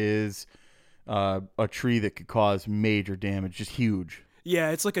widowmaker is a tree that could cause major damage, just huge.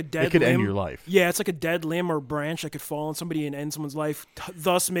 Yeah, it's like a dead limb. It could end your life. Yeah, it's like a dead limb or branch that could fall on somebody and end someone's life,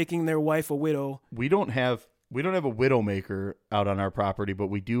 thus making their wife a widow. We don't have a widowmaker out on our property, but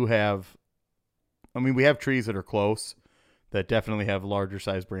we do have. I mean, we have trees that are close that definitely have larger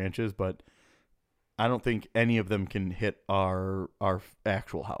size branches, but I don't think any of them can hit our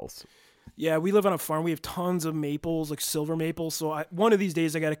actual house. Yeah, we live on a farm. We have tons of maples, like silver maples. So one of these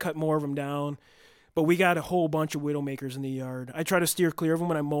days I got to cut more of them down. But we got a whole bunch of widowmakers in the yard. I try to steer clear of them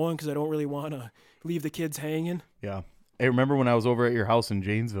when I'm mowing because I don't really want to leave the kids hanging. Yeah. Hey, remember when I was over at your house in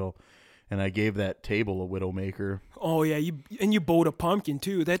Janesville and I gave that table a widowmaker? Oh, yeah. You bowed a pumpkin,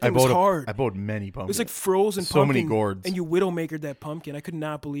 too. That thing was hard. I bowed many pumpkins. It was like frozen so pumpkin. Many gourds. And you widowmakered that pumpkin. I could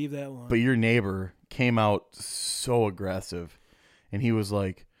not believe that one. But your neighbor came out so aggressive. And he was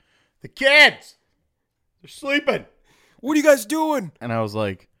like, "The kids! They're sleeping! What are you guys doing?" And I was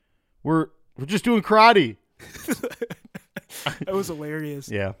like, We're just doing karate." That was hilarious.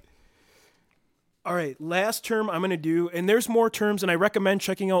 Yeah. All right, last term I'm going to do, and there's more terms, and I recommend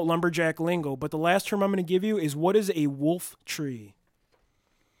checking out Lumberjack Lingo, but the last term I'm going to give you is, what is a wolf tree?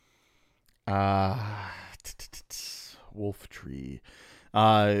 Wolf tree.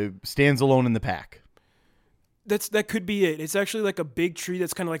 Stands alone in the pack. That could be it. It's actually like a big tree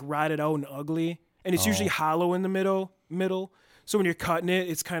that's kind of like rotted out and ugly, and it's usually hollow in the middle. So when you're cutting it,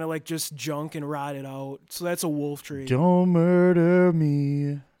 it's kind of like just junk and rotted out. So that's a wolf tree. Don't murder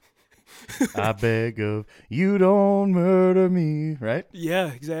me. I beg of you, don't murder me. Right?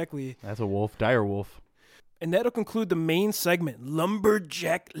 Yeah, exactly. That's a wolf. Dire wolf. And that'll conclude the main segment,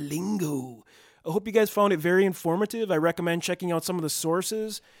 Lumberjack Lingo. I hope you guys found it very informative. I recommend checking out some of the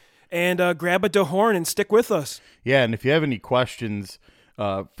sources. And grab a DeHorn and stick with us. Yeah, and if you have any questions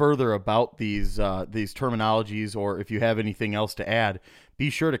further about these terminologies, or if you have anything else to add, be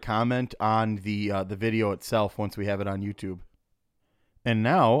sure to comment on the video itself once we have it on YouTube. And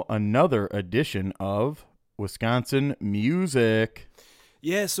now, another edition of Wisconsin Music.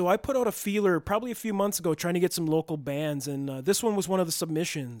 Yeah, so I put out a feeler probably a few months ago trying to get some local bands, and this one was one of the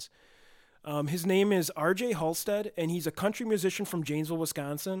submissions. His name is R.J. Halstead, and he's a country musician from Janesville,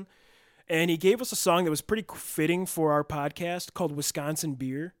 Wisconsin. And he gave us a song that was pretty fitting for our podcast called Wisconsin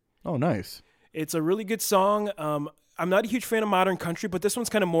Beer. Oh, nice. It's a really good song. I'm not a huge fan of modern country, but this one's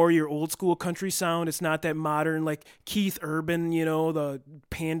kind of more your old school country sound. It's not that modern like Keith Urban, the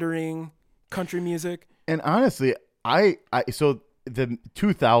pandering country music. And honestly, so the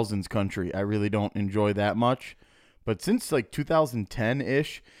 2000s country, I really don't enjoy that much. But since like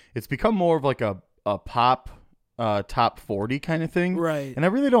 2010-ish, it's become more of like a pop top 40 kind of thing. Right. And I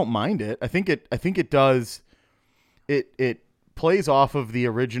really don't mind it. I think it does it plays off of the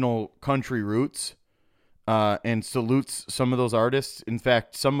original country roots and salutes some of those artists. In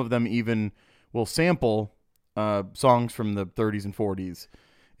fact, some of them even will sample songs from the 30s and 40s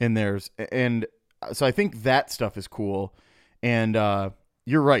in theirs. And so I think that stuff is cool. And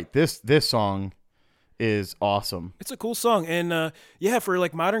you're right. This song is awesome. It's a cool song. And for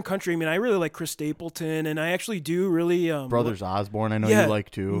like modern country, I mean, I really like Chris Stapleton, and I actually do really Brothers Osborne, I know you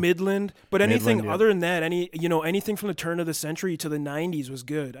like too. Midland. But anything Midland, yeah. other than that, anything from the turn of the century to the 90s was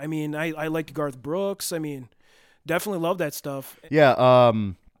good. I mean, I liked Garth Brooks. I mean, definitely love that stuff. Yeah,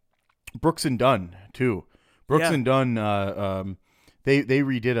 Brooks and Dunn too. Brooks Yeah. and Dunn they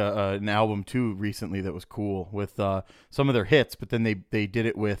redid an album too recently that was cool with some of their hits, but then they did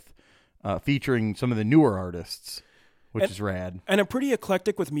it with featuring some of the newer artists, which is rad. And I'm pretty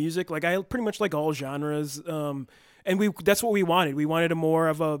eclectic with music. Like I pretty much like all genres. And that's what we wanted. We wanted a more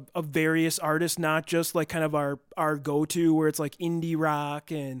of a various artists, not just like kind of our go-to where it's like indie rock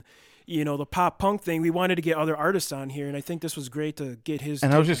and the pop punk thing. We wanted to get other artists on here, and I think this was great to get his.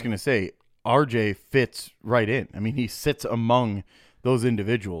 And I was just going to say, RJ fits right in. I mean, he sits among those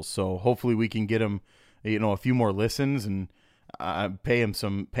individuals, so hopefully we can get him, a few more listens and pay him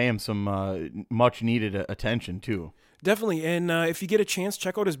some much needed attention too. Definitely, and if you get a chance,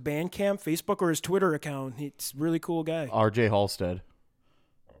 check out his Bandcamp, Facebook, or his Twitter account. He's a really cool guy. RJ Halstead.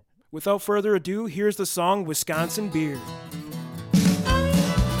 Without further ado, here's the song Wisconsin Beer.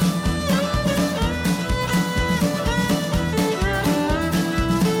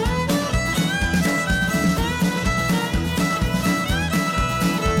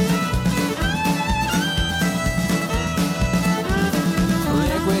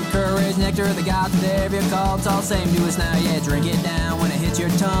 Nectar the gods with every call, it's all same to us now, yeah, drink it down when it hits your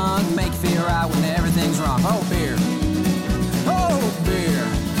tongue, make you feel right when everything's wrong. Oh, beer,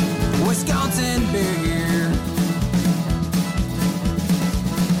 Wisconsin beer.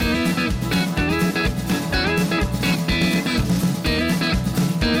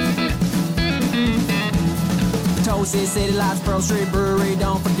 Toasty City Lights, Pearl Street Brewery.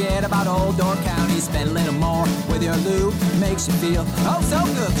 Don't forget about Old Door County. Spend a little more with your loot. Makes you feel oh so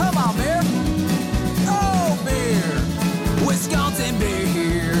good. Come on, beer. Oh, beer. Wisconsin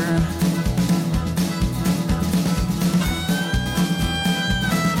beer.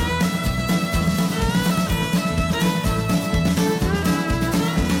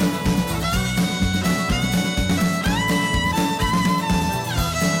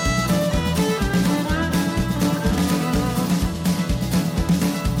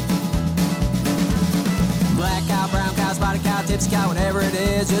 Tips cow, whatever it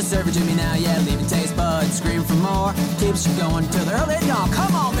is, just serve it to me now. Yeah, leave your taste buds scream for more. Keeps you going till the early dawn.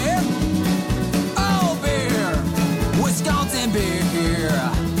 Come on, beer. Oh, beer. Wisconsin beer.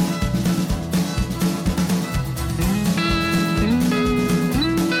 Beer.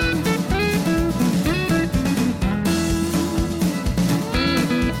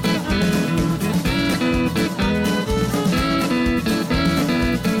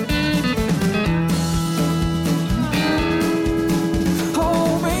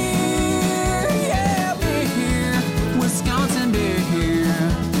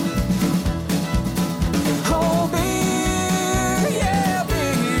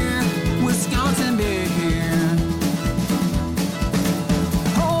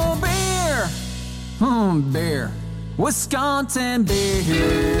 Wisconsin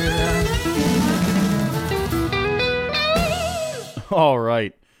beer. All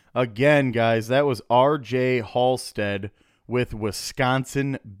right. Again, guys, that was RJ Halstead with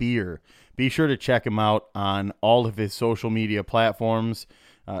Wisconsin Beer. Be sure to check him out on all of his social media platforms.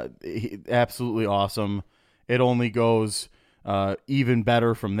 Absolutely awesome. It only goes even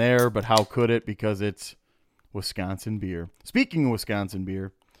better from there, but how could it? Because it's Wisconsin Beer. Speaking of Wisconsin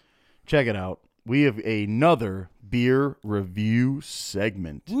Beer, check it out. We have another beer review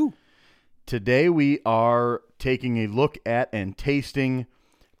segment. Woo. Today we are taking a look at and tasting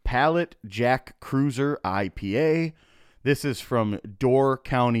Pallet Jack Cruiser IPA. This is from Door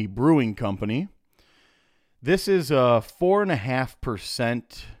County Brewing Company. This is a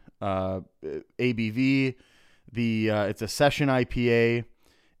 4.5% ABV. It's a session IPA.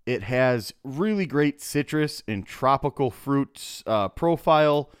 It has really great citrus and tropical fruits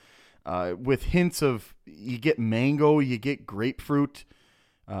profile with hints of, you get mango, you get grapefruit,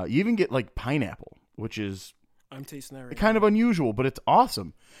 you even get like pineapple, which is I'm tasting that right kind of unusual, but it's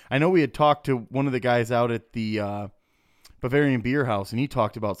awesome. I know we had talked to one of the guys out at the Bavarian Beer House, and he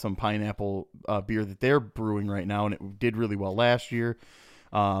talked about some pineapple beer that they're brewing right now, and it did really well last year.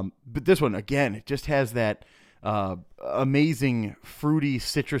 But this one, again, it just has that amazing fruity,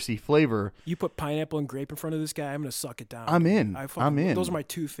 citrusy flavor. You put pineapple and grape in front of this guy, I'm gonna suck it down. I'm in. Those are my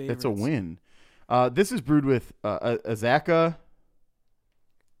two favorites. It's a win. This is brewed with Azacca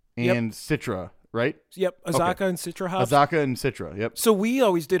and Citra, right? Yep, Azacca and Citra hops. Azacca and Citra, yep. So we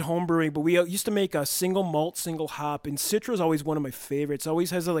always did home brewing, but we used to make a single malt, single hop, and Citra is always one of my favorites. It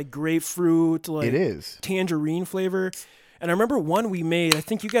always has a like grapefruit, like it is tangerine flavor. And I remember one we made. I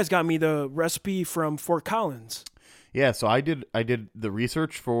think you guys got me the recipe from Fort Collins. Yeah, so I did the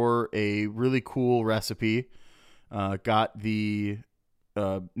research for a really cool recipe. Got the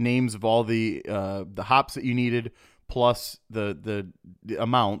names of all the hops that you needed, plus the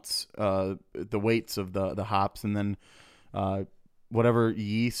amounts, the weights of the hops, and then whatever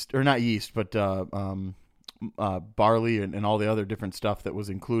yeast, or not yeast, but barley and all the other different stuff that was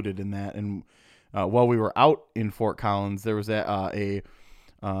included in that. And while we were out in Fort Collins, there was a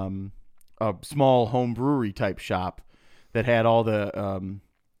small home brewery type shop that had all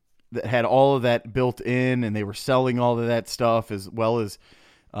of that built in, and they were selling all of that stuff as well as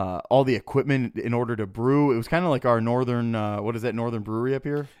all the equipment in order to brew. It was kind of like our northern, Northern Brewery up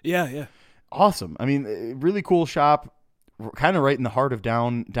here? Yeah. Awesome. I mean, really cool shop, kind of right in the heart of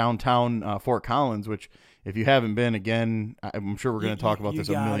downtown Fort Collins, which, if you haven't been, again, I'm sure we're going to talk about this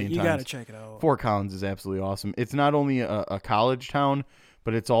a million times. You got to check it out. Fort Collins is absolutely awesome. It's not only a college town,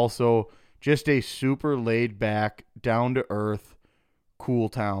 but it's also just a super laid back, down to earth, cool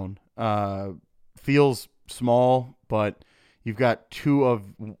town. Feels small, but you've got two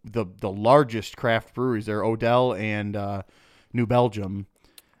of the largest craft breweries there, Odell and New Belgium,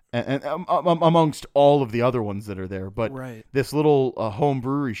 and amongst all of the other ones that are there. But this little home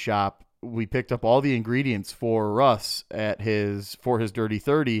brewery shop, we picked up all the ingredients for Russ for his Dirty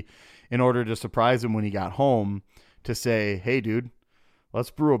 30 in order to surprise him when he got home, to say, hey, dude,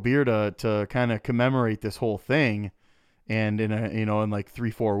 let's brew a beer to kind of commemorate this whole thing. And in like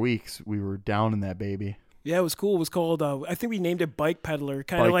 3-4 weeks, we were down in that baby. Yeah, it was cool. It was called, I think we named it Bike Peddler,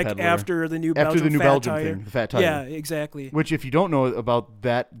 kind of like Peddler. After the New Belgium thing, the Fat Tire. Yeah, exactly. Which, if you don't know about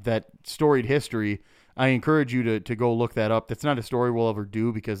that storied history, I encourage you to go look that up. That's not a story we'll ever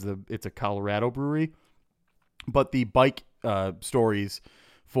do because it's a Colorado brewery. But the bike stories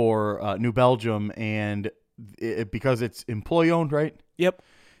for New Belgium, and because it's employee-owned, right? Yep.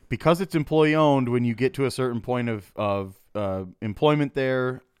 Because it's employee-owned, when you get to a certain point of employment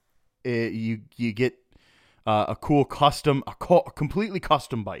there, you get a cool completely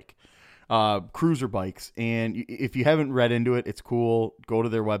custom bike, cruiser bikes. And if you haven't read into it, it's cool. Go to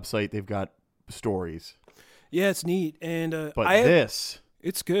their website. They've got stories. Yeah, it's neat. And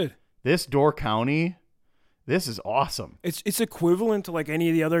it's good. This Door County, this is awesome. It's equivalent to like any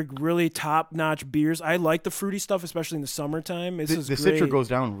of the other really top-notch beers. I like the fruity stuff, especially in the summertime. The Citra goes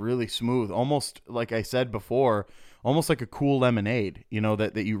down really smooth, almost like I said before, almost like a cool lemonade,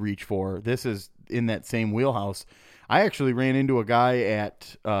 that you reach for. This is in that same wheelhouse. I actually ran into a guy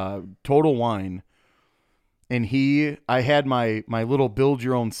at Total Wine, and I had my little build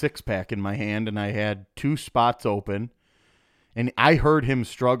your own 6-pack in my hand, and I had 2 spots open, and I heard him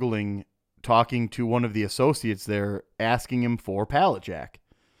struggling, talking to one of the associates there, asking him for pallet jack.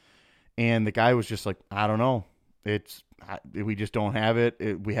 And the guy was just like, I don't know. We just don't have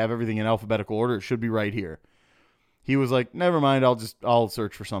it. We have everything in alphabetical order. It should be right here. He was like, never mind. I'll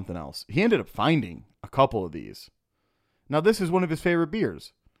search for something else. He ended up finding a couple of these. Now, this is one of his favorite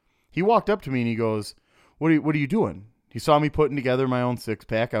beers. He walked up to me and he goes, what are you doing? He saw me putting together my own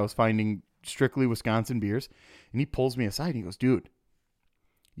 6-pack. I was finding strictly Wisconsin beers. And he pulls me aside and he goes, dude,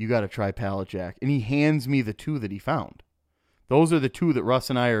 you got to try pallet jack. And he hands me the 2 that he found. Those are the 2 that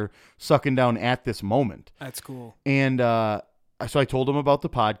Russ and I are sucking down at this moment. That's cool. And so I told him about the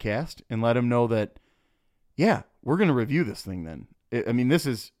podcast and let him know that, yeah, we're going to review this thing then. I mean, this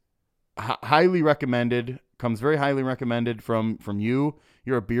is highly recommended, comes very highly recommended from you.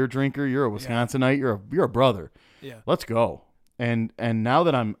 You're a beer drinker. You're a Wisconsinite. Yeah. You're a brother. Yeah. Let's go. And now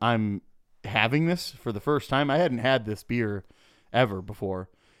that I'm having this for the first time, I hadn't had this beer ever before,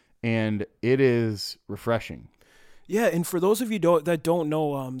 and it is refreshing. Yeah, and for those of you that don't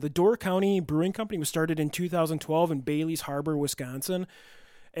know, the Door County Brewing Company was started in 2012 in Bailey's Harbor, Wisconsin.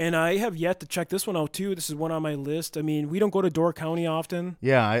 And I have yet to check this one out too. This is one on my list. I mean, we don't go to Door County often.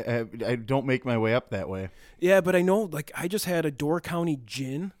 Yeah, I don't make my way up that way. Yeah, but I know, like, I just had a Door County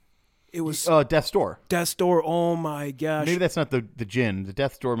gin. It was Death's Door. Death's Door. Oh my gosh. Maybe that's not the gin. The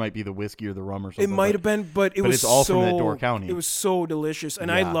Death's Door might be the whiskey or the rum or something. It might have been, but it was it's all so, from that Door County. It was so delicious,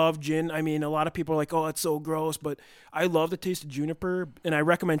 and I love gin. I mean, a lot of people are like, "Oh, it's so gross," but I love the taste of juniper, and I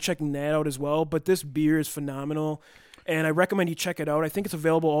recommend checking that out as well. But this beer is phenomenal, and I recommend you check it out. I think it's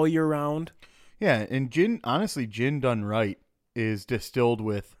available all year round. Yeah, and gin, honestly, gin done right is distilled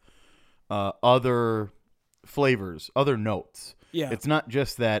with other flavors, other notes. Yeah, it's not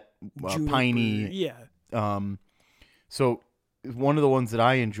just that piney. Yeah. So one of the ones that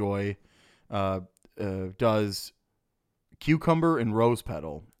I enjoy does cucumber and rose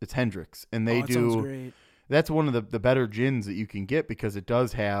petal. It's Hendrick's, and they that sounds great. That's one of the better gins that you can get because it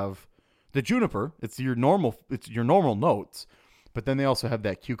does have the juniper. It's your normal notes, but then they also have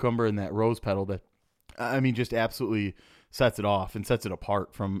that cucumber and that rose petal that, I mean, just absolutely sets it off and sets it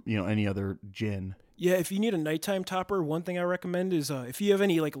apart from any other gin. Yeah, if you need a nighttime topper, one thing I recommend is if you have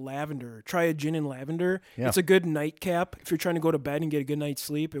any like lavender, try a gin and lavender. Yeah. It's a good nightcap if you're trying to go to bed and get a good night's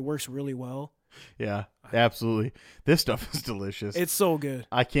sleep. It works really well. Yeah, absolutely. This stuff is delicious. It's so good.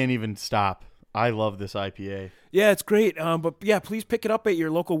 I can't even stop. I love this IPA. Yeah, it's great. But yeah, please pick it up at your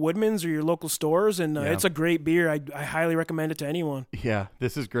local Woodman's or your local stores, and it's a great beer. I highly recommend it to anyone. Yeah,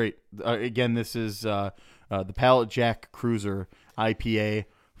 this is great. Again, this is the Pallet Jack Cruiser IPA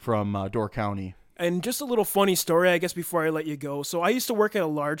from Door County. And just a little funny story, I guess, before I let you go. So I used to work at a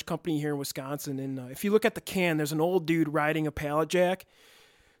large company here in Wisconsin, and if you look at the can, there's an old dude riding a pallet jack.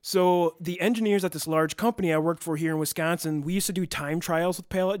 So the engineers at this large company I worked for here in Wisconsin, we used to do time trials with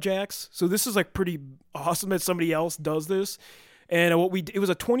pallet jacks. So this is like pretty awesome that somebody else does this. And it was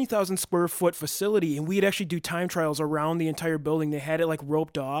a 20,000 square foot facility, and we'd actually do time trials around the entire building. They had it like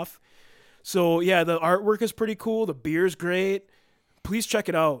roped off. So yeah, the artwork is pretty cool. The beer's great. Please check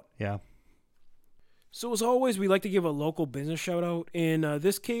it out. Yeah. So as always, we like to give a local business shout out. In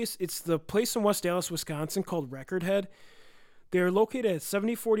this case, it's the place in West Dallas, Wisconsin called Record Head. They're located at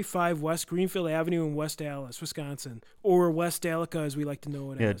 7045 West Greenfield Avenue in West Dallas, Wisconsin, or West Dalica as we like to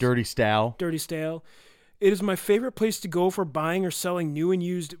know it as. Yeah, Dirty Style. Dirty Style. It is my favorite place to go for buying or selling new and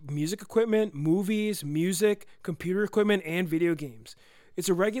used music equipment, movies, music, computer equipment, and video games. It's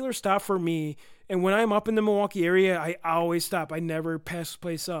a regular stop for me, and when I'm up in the Milwaukee area, I always stop. I never pass the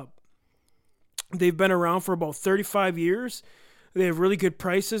place up. They've been around for about 35 years. They have really good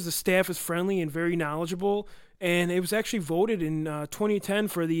prices. The staff is friendly and very knowledgeable. And it was actually voted in 2010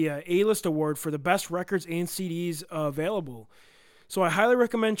 for the A-List Award for the best records and CDs available. So I highly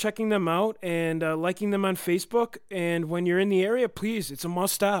recommend checking them out and liking them on Facebook. And when you're in the area, please, it's a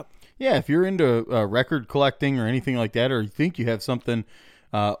must stop. Yeah, if you're into record collecting or anything like that, or you think you have something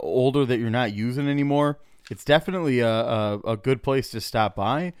older that you're not using anymore, it's definitely a good place to stop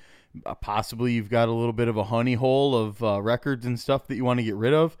by. Possibly you've got a little bit of a honey hole of records and stuff that you want to get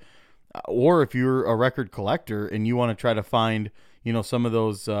rid of. Or if you're a record collector and you want to try to find, some of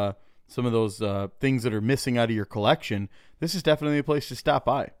those things that are missing out of your collection, this is definitely a place to stop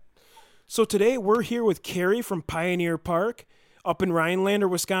by. So today we're here with Carrie from Pioneer Park up in Rhinelander,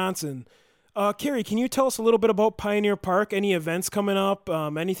 Wisconsin. Carrie, can you tell us a little bit about Pioneer Park? Any events coming up?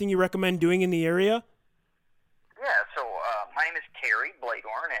 Anything you recommend doing in the area? Yeah, so my name is Carrie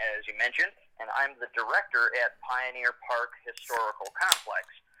Bladorn, as you mentioned, and I'm the director at Pioneer Park Historical Complex,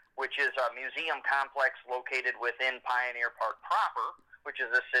 which is a museum complex located within Pioneer Park proper, which is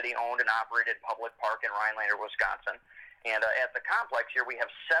a city-owned and operated public park in Rhinelander, Wisconsin. And at the complex here, we have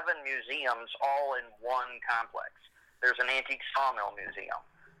 7 museums all in one complex. There's an antique sawmill museum.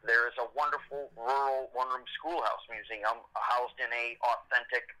 There is a wonderful rural one-room schoolhouse museum housed in a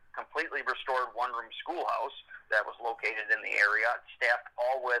authentic, completely restored one-room schoolhouse that was located in the area. It's staffed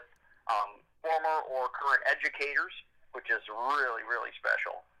all with former or current educators, which is really, really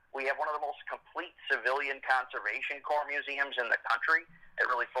special. We have one of the most complete civilian conservation corps museums in the country. It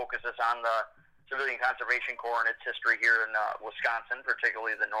really focuses on the Civilian Conservation Corps and its history here in Wisconsin,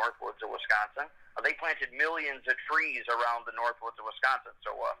 particularly the Northwoods of Wisconsin. They planted millions of trees around the Northwoods of Wisconsin,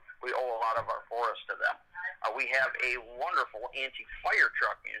 so we owe a lot of our forest to them. We have a wonderful antique fire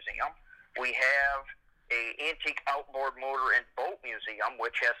truck museum. We have a antique outboard motor and boat museum,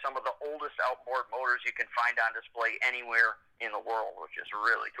 which has some of the oldest outboard motors you can find on display anywhere in the world, which is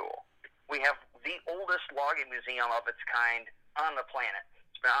really cool. We have the oldest logging museum of its kind on the planet.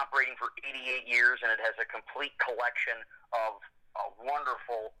 It's been operating for 88 years, and it has a complete collection of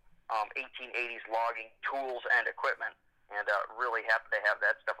wonderful 1880s logging tools and equipment, and really happy to have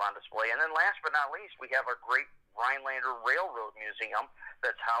that stuff on display. And then last but not least, we have a great Rhinelander Railroad Museum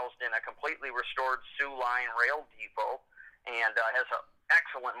that's housed in a completely restored Sioux Line rail depot, and has an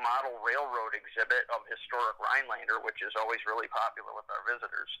excellent model railroad exhibit of historic Rhinelander, which is always really popular with our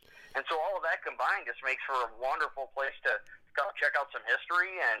visitors. And so all of that combined just makes for a wonderful place to check out some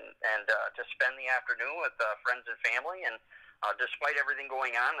history and to spend the afternoon with friends and family. And despite everything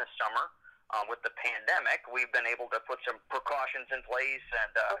going on this summer with the pandemic, we've been able to put some precautions in place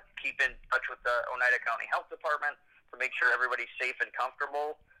and keep in touch with the Oneida County Health Department to make sure everybody's safe and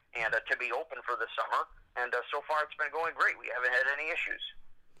comfortable, and to be open for the summer. And so far it's been going great. We haven't had any issues.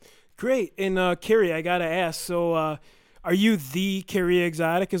 Great. And Carrie, I got to ask, so are you the Carrie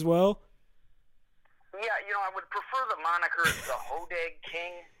Exotic as well? Yeah, I would prefer the moniker the Hodag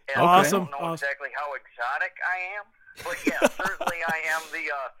King. And Awesome. I don't know exactly how exotic I am, but yeah, certainly I am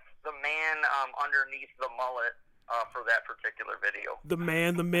the man underneath the mullet for that particular video. The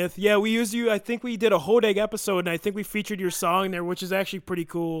man, the myth. Yeah, we used you. I think we did a Hodag episode, and I think we featured your song there, which is actually pretty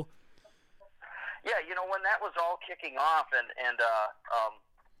cool. Yeah, when that was all kicking off, and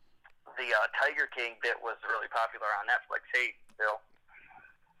the Tiger King bit was really popular on Netflix. Hey, Bill.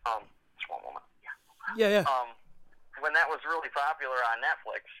 Just one moment. Yeah. When that was really popular on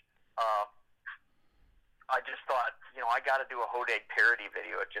Netflix, I just thought, I got to do a Hodag parody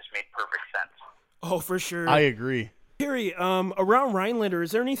video. It just made perfect sense. Oh, for sure. I agree. Carrie, around Rhinelander,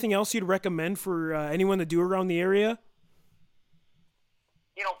 is there anything else you'd recommend for anyone to do around the area?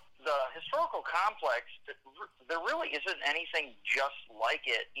 The historical complex, there really isn't anything just like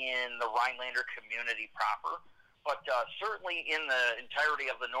it in the Rhinelander community proper. But certainly in the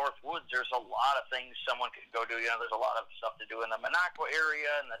entirety of the North Woods, there's a lot of things someone could go do. There's a lot of stuff to do in the Minocqua area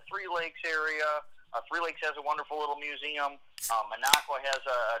and the Three Lakes area. Three Lakes has a wonderful little museum. Minocqua has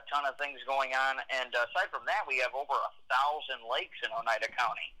a ton of things going on. And aside from that, we have over 1,000 lakes in Oneida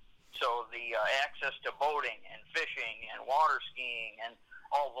County. So the access to boating and fishing and water skiing and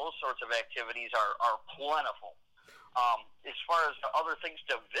all those sorts of activities are plentiful. As far as other things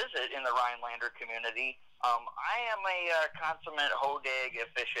to visit in the Rhinelander community, I am a consummate Hodag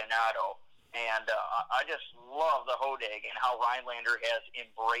aficionado, and I just love the Hodag and how Rhinelander has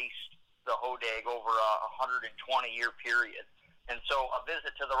embraced the Hodag over a 120-year period. And so a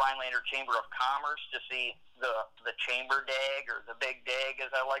visit to the Rhinelander Chamber of Commerce to see the chamber dag, or the big dag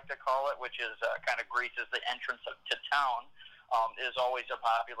as I like to call it, which is kind of greases the entrance to town, is always a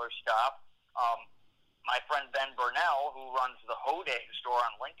popular stop. My friend Ben Burnell, who runs the Hodag store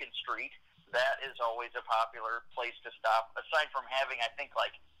on Lincoln Street, that is always a popular place to stop. Aside from having, I think,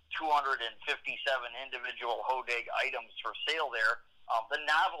 like 257 individual Hodag items for sale there, the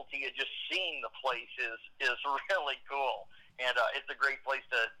novelty of just seeing the place is really cool. And it's a great place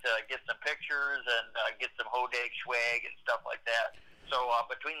to get some pictures and get some Hodag swag and stuff like that. So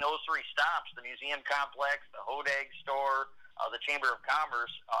between those three stops, the museum complex, the Hodag store, the Chamber of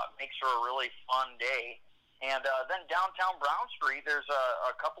Commerce, makes for a really fun day. And then downtown Brown Street, there's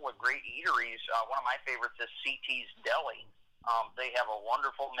a couple of great eateries. One of my favorites is CT's Deli. They have a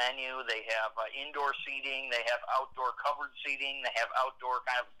wonderful menu. They have indoor seating. They have outdoor covered seating. They have outdoor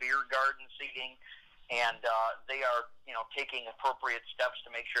kind of beer garden seating. And they are, taking appropriate steps to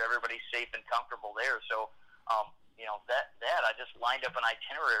make sure everybody's safe and comfortable there. So, that I just lined up an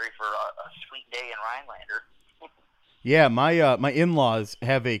itinerary for a sweet day in Rhinelander. Yeah, my in-laws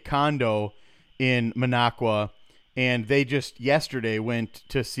have a condo in Minocqua, and they just yesterday went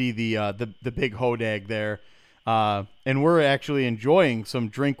to see the big Hodag there, and we're actually enjoying some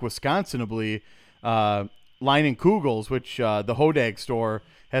Drink Wisconsinably, Line & Kugels, which the Hodag store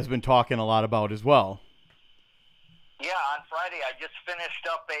has been talking a lot about as well. Yeah, on Friday I just finished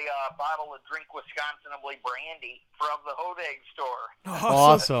up a bottle of Drink Wisconsinably brandy from the Hodag store.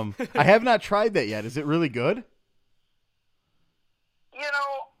 Awesome. I have not tried that yet. Is it really good?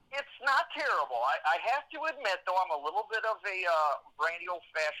 It's not terrible. I have to admit, though, I'm a little bit of a brandy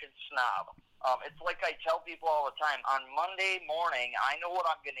old-fashioned snob. It's like I tell people all the time, on Monday morning, I know what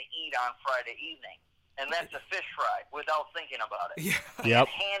I'm going to eat on Friday evening, and that's a fish fry without thinking about it. Yeah. Yep.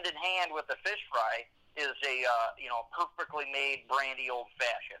 Hand in hand with the fish fry is a perfectly made brandy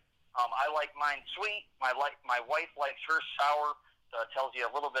old-fashioned. I like mine sweet. My wife likes hers sour. Tells you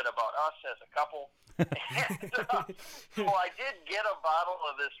a little bit about us as a couple. And, so I did get a bottle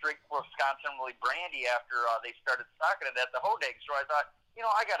of this Drink Wisconsinably brandy after they started stocking it at the Hodag store. I thought,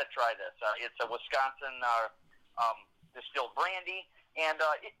 I got to try this. It's a Wisconsin distilled brandy, and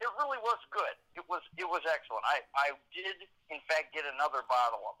it really was good. It was excellent. I did, in fact, get another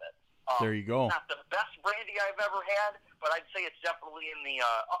bottle of it. There you go. Not the best brandy I've ever had, but I'd say it's definitely in the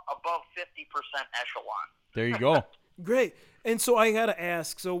above 50% echelon. There you go. Great. And so I got to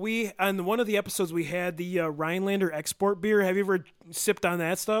ask, so we, on one of the episodes we had the Rhinelander export beer. Have you ever sipped on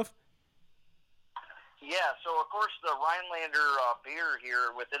that stuff? Yeah, so of course the Rhinelander beer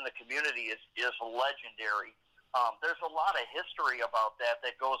here within the community is legendary. There's a lot of history about that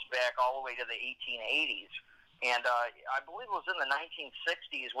goes back all the way to the 1880s. And I believe it was in the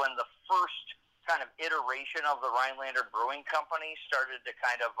 1960s when the first kind of iteration of the Rhinelander Brewing Company started to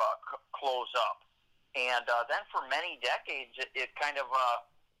kind of close up. And then for many decades, it kind of,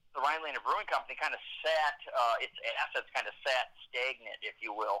 the Rhinelander Brewing Company kind of sat, its assets kind of sat stagnant, if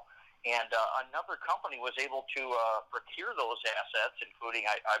you will. And another company was able to procure those assets, including,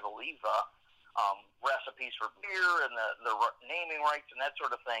 I believe, recipes for beer and the naming rights and that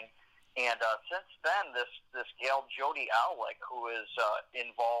sort of thing. And since then, this gal, Jody Aulick, who is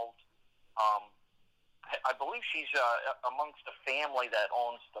involved, I believe she's amongst the family that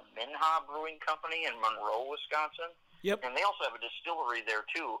owns the Minha Brewing Company in Monroe, Wisconsin. Yep. And they also have a distillery there,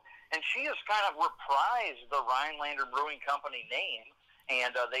 too. And she has kind of reprised the Rhinelander Brewing Company name,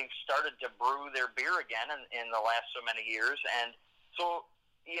 and they've started to brew their beer again in the last so many years. And so,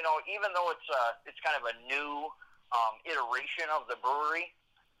 you know, even though it's kind of a new iteration of the brewery,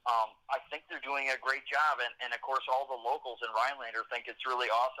 I think they're doing a great job. And of course, all the locals in Rhinelander think it's really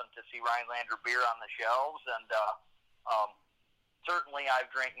awesome to see Rhinelander beer on the shelves. And certainly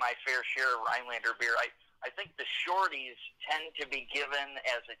I've drank my fair share of Rhinelander beer. I think the Shorties tend to be given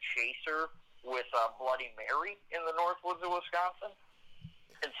as a chaser with Bloody Mary in the Northwoods of Wisconsin.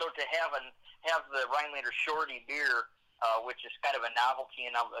 And so to have the Rhinelander Shorty beer, which is kind of a novelty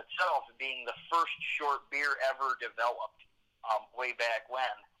in of itself, being the first short beer ever developed way back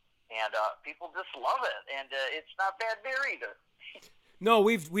when. And people just love it, and it's not bad beer either. No,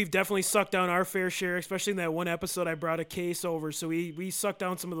 we've definitely sucked down our fair share, especially in that one episode I brought a case over. So we sucked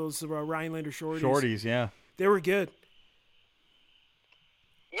down some of those Rhinelander Shorties. Shorties, yeah. They were good.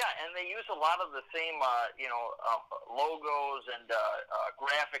 Yeah, and they use a lot of the same, logos and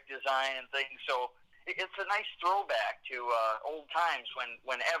graphic design and things. So it's a nice throwback to old times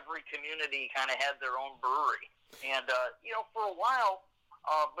when every community kind of had their own brewery. And, for a while,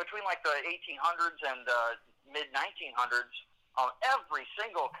 between like the 1800s and mid-1900s, every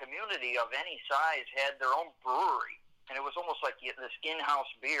single community of any size had their own brewery. And it was almost like this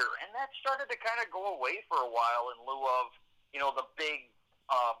in-house beer. And that started to kind of go away for a while in lieu of, the big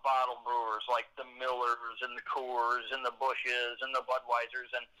bottle brewers like the Millers and the Coors and the Bushes and the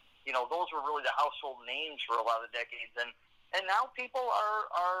Budweisers. And, those were really the household names for a lot of decades. And now people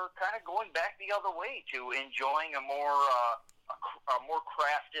are kind of going back the other way to enjoying a more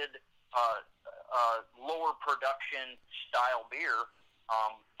crafted, lower production style beer.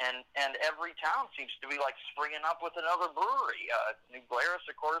 And every town seems to be like springing up with another brewery. New Glarus,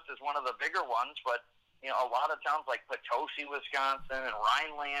 of course, is one of the bigger ones, but a lot of towns like Potosi, Wisconsin, and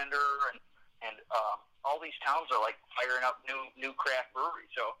Rhinelander, and all these towns are like firing up new craft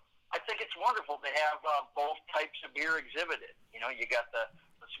breweries. So I think it's wonderful to have both types of beer exhibited. You got the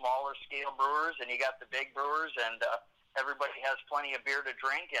smaller scale brewers and you got the big brewers, and everybody has plenty of beer to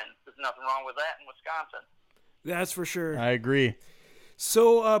drink, and there's nothing wrong with that in Wisconsin. That's for sure. I agree.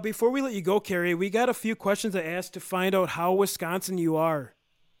 So before we let you go, Carrie, we got a few questions to ask to find out how Wisconsin you are.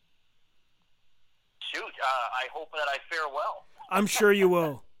 Shoot, I hope that I fare well. I'm sure you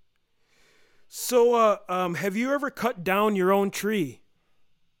will. So have you ever cut down your own tree?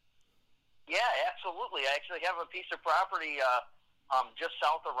 Yeah, absolutely. I actually have a piece of property just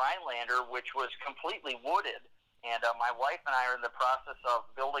south of Rhinelander, which was completely wooded. And my wife and I are in the process of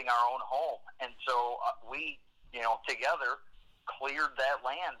building our own home. And so we, together cleared that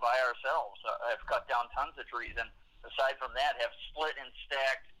land by ourselves. Have cut down tons of trees. And aside from that, have split and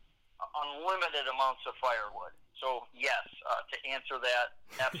stacked unlimited amounts of firewood. So, yes, to answer that,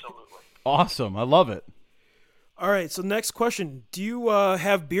 absolutely. Awesome. I love it. All right, so next question. Do you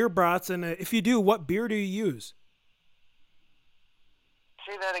have beer brats? And if you do, what beer do you use?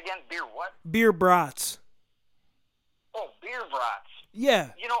 Say that again. Beer what? Beer brats. Oh, beer brats.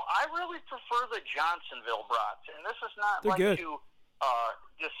 Yeah. I really prefer the Johnsonville brats, and this is not They're good. To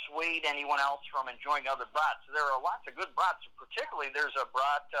dissuade anyone else from enjoying other brats. There are lots of good brats. Particularly, there's a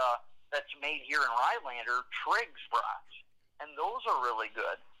brat that's made here in Rhinelander, Triggs brats, and those are really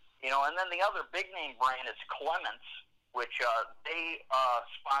good. And then the other big name brand is Clements, which they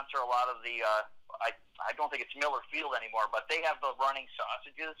sponsor a lot of the. I don't think it's Miller Field anymore, but they have the running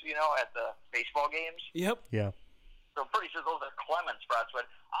sausages, at the baseball games. Yep. Yeah. So I'm pretty sure those are Clements brats, but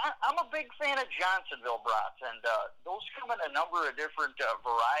I'm a big fan of Johnsonville brats, and those come in a number of different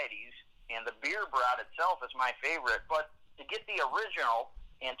varieties, and the beer brat itself is my favorite. But to get the original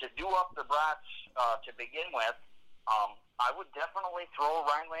and to do up the brats to begin with, I would definitely throw a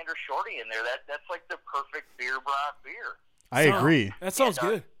Rhinelander Shorty in there. That's like the perfect beer brat beer. I agree. That sounds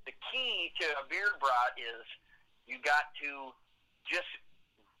good. The key to a beer brat is you got to just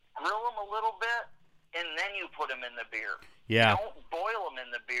grill them a little bit, and then you put them in the beer. Yeah. Don't boil them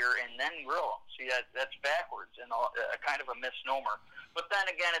in the beer and then grill them. See, that's backwards and a kind of a misnomer. But then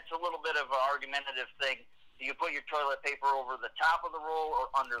again, it's a little bit of an argumentative thing. Do you put your toilet paper over the top of the roll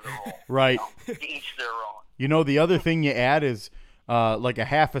or under the roll? Right. To each their own. You know, the other thing you add is like a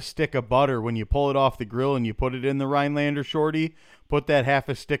half a stick of butter. When you pull it off the grill and you put it in the Rhinelander Shorty, put that half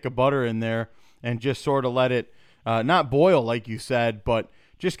a stick of butter in there and just sort of let it not boil like you said, but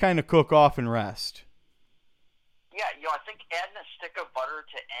just kind of cook off and rest. Yeah, I think adding a stick of butter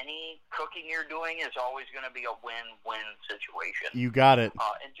to any cooking you're doing is always going to be a win-win situation. You got it.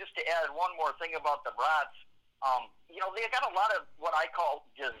 And just to add one more thing about the brats, they got a lot of what I call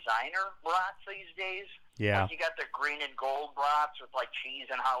designer brats these days. Yeah. Like you got the green and gold brats with like cheese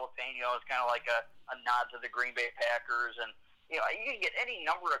and jalapenos, kind of like a nod to the Green Bay Packers. And, you can get any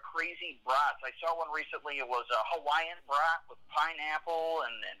number of crazy brats. I saw one recently. It was a Hawaiian brat with pineapple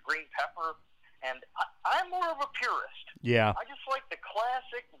and green pepper. And I'm more of a purist. Yeah. I just like the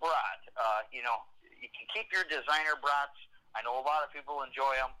classic brat. You can keep your designer brats. I know a lot of people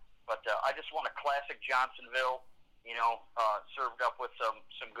enjoy them, but I just want a classic Johnsonville, served up with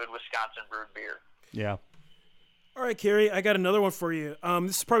some good Wisconsin brewed beer. Yeah. All right, Kerry, I got another one for you.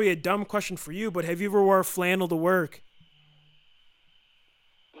 This is probably a dumb question for you, but have you ever wore flannel to work?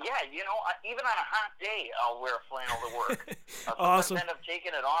 Yeah, even on a hot day, I'll wear flannel to work. Awesome. I end up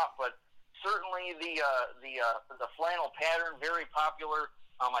taking it off, but certainly the flannel pattern, very popular.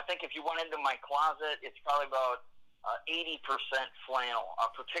 I think if you went into my closet, it's probably about 80% flannel,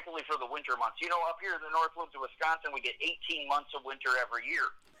 particularly for the winter months. Up here in the Northwoods of Wisconsin, we get 18 months of winter every year.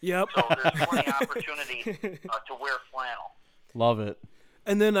 Yep. So there's plenty of opportunity to wear flannel. Love it.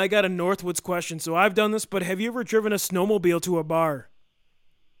 And then I got a Northwoods question. So I've done this, but have you ever driven a snowmobile to a bar?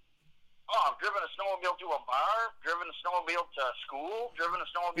 Oh, I've driven a snowmobile to a bar, driven a snowmobile to school, driven a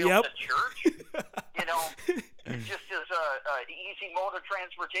snowmobile to church. It just is an easy mode of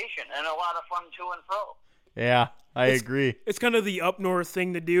transportation and a lot of fun to and fro. Yeah, I agree. It's kind of the up north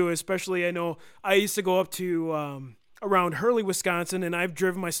thing to do, especially I know I used to go up to around Hurley, Wisconsin, and I've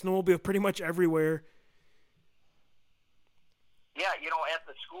driven my snowmobile pretty much everywhere. Yeah, at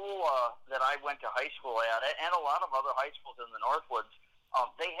the school that I went to high school at, and a lot of other high schools in the Northwoods,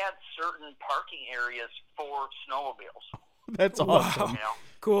 they had certain parking areas for snowmobiles. That's awesome.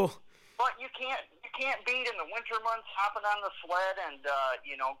 Cool. But you can't beat in the winter months hopping on the sled and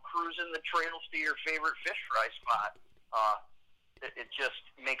cruising the trails to your favorite fish fry spot. It just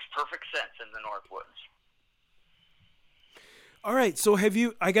makes perfect sense in the Northwoods. All right, so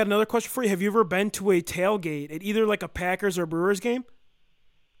I got another question for you. Have you ever been to a tailgate at either like a Packers or Brewers game?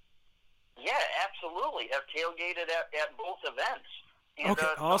 Yeah, absolutely. I've tailgated at both events. And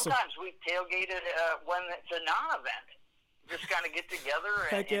awesome. Sometimes we tailgated when it's a non-event. Just kind of get together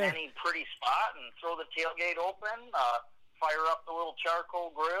in any pretty spot and throw the tailgate open, fire up the little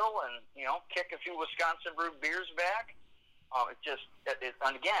charcoal grill, and kick a few Wisconsin brewed beers back.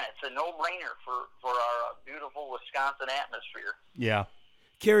 And again, it's a no-brainer for our beautiful Wisconsin atmosphere. Yeah.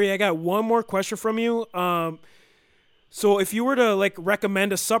 Kerry, I got one more question from you. So if you were to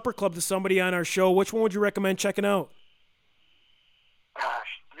recommend a supper club to somebody on our show, which one would you recommend checking out?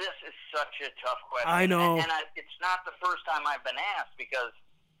 Gosh, this is such a tough question. I know. And it's not the first time I've been asked because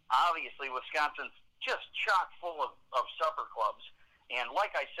obviously Wisconsin's just chock full of supper clubs. And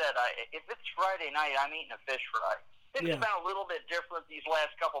like I said, if it's Friday night, I'm eating a fish fry. It's been a little bit different these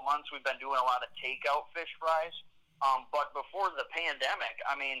last couple months. We've been doing a lot of takeout fish fries. But before the pandemic,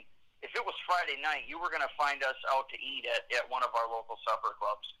 if it was Friday night, you were going to find us out to eat at one of our local supper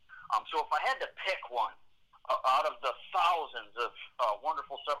clubs. So if I had to pick one out of the thousands of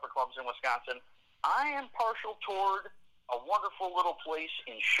wonderful supper clubs in Wisconsin, I am partial toward a wonderful little place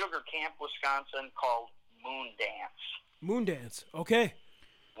in Sugar Camp, Wisconsin called Moon Dance. Moon Dance, okay.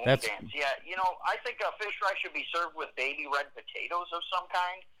 Dance. Yeah, I think a fish fry should be served with baby red potatoes of some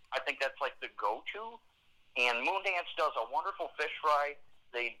kind. I think that's like the go-to. And Moon Dance does a wonderful fish fry.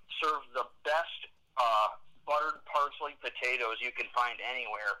 They serve the best buttered parsley potatoes you can find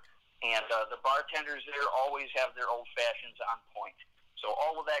anywhere. And the bartenders there always have their old fashions on point. So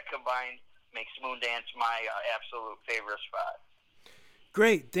all of that combined makes Moon Dance my absolute favorite spot.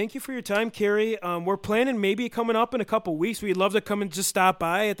 Great. Thank you for your time, Kerry. We're planning maybe coming up in a couple weeks. We'd love to come and just stop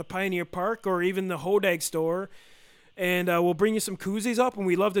by at the Pioneer Park or even the Hodag store. And we'll bring you some koozies up, and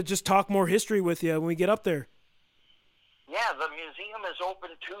we'd love to just talk more history with you when we get up there. Yeah, Yeah, the museum is open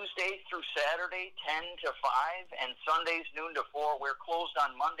Tuesday through Saturday, 10 to 5, and Sundays, noon to 4. We're closed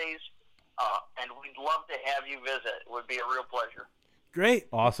on Mondays, and we'd love to have you visit. It would be a real pleasure. Great.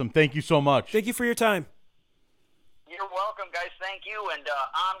 Awesome. Thank you so much. Thank you for your time. You're welcome, guys. Thank you, and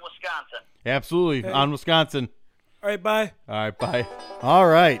on Wisconsin. Absolutely. Hey. On Wisconsin. All right, bye. All right, bye. All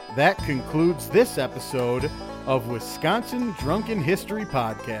right, that concludes this episode of Wisconsin Drunken History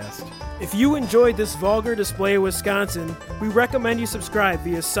Podcast. If you enjoyed this vulgar display of Wisconsin, we recommend you subscribe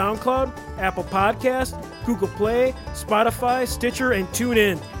via SoundCloud, Apple Podcast, Google Play, Spotify, Stitcher, and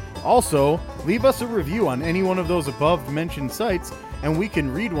TuneIn. Also, leave us a review on any one of those above-mentioned sites, and we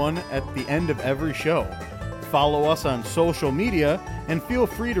can read one at the end of every show. Follow us on social media, and feel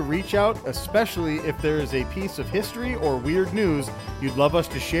free to reach out, especially if there is a piece of history or weird news you'd love us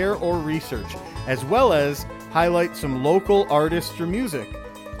to share or research, as well as highlight some local artists or music.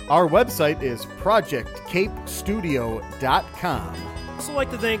 Our website is projectcapestudio.com. I'd also like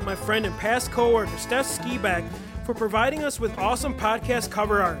to thank my friend and past coworker, Steph Skiback, for providing us with awesome podcast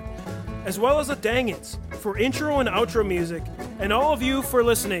cover art, as well as the Dangits for intro and outro music, and all of you for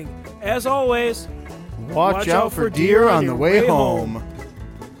listening. As always, Watch out for deer on the way home.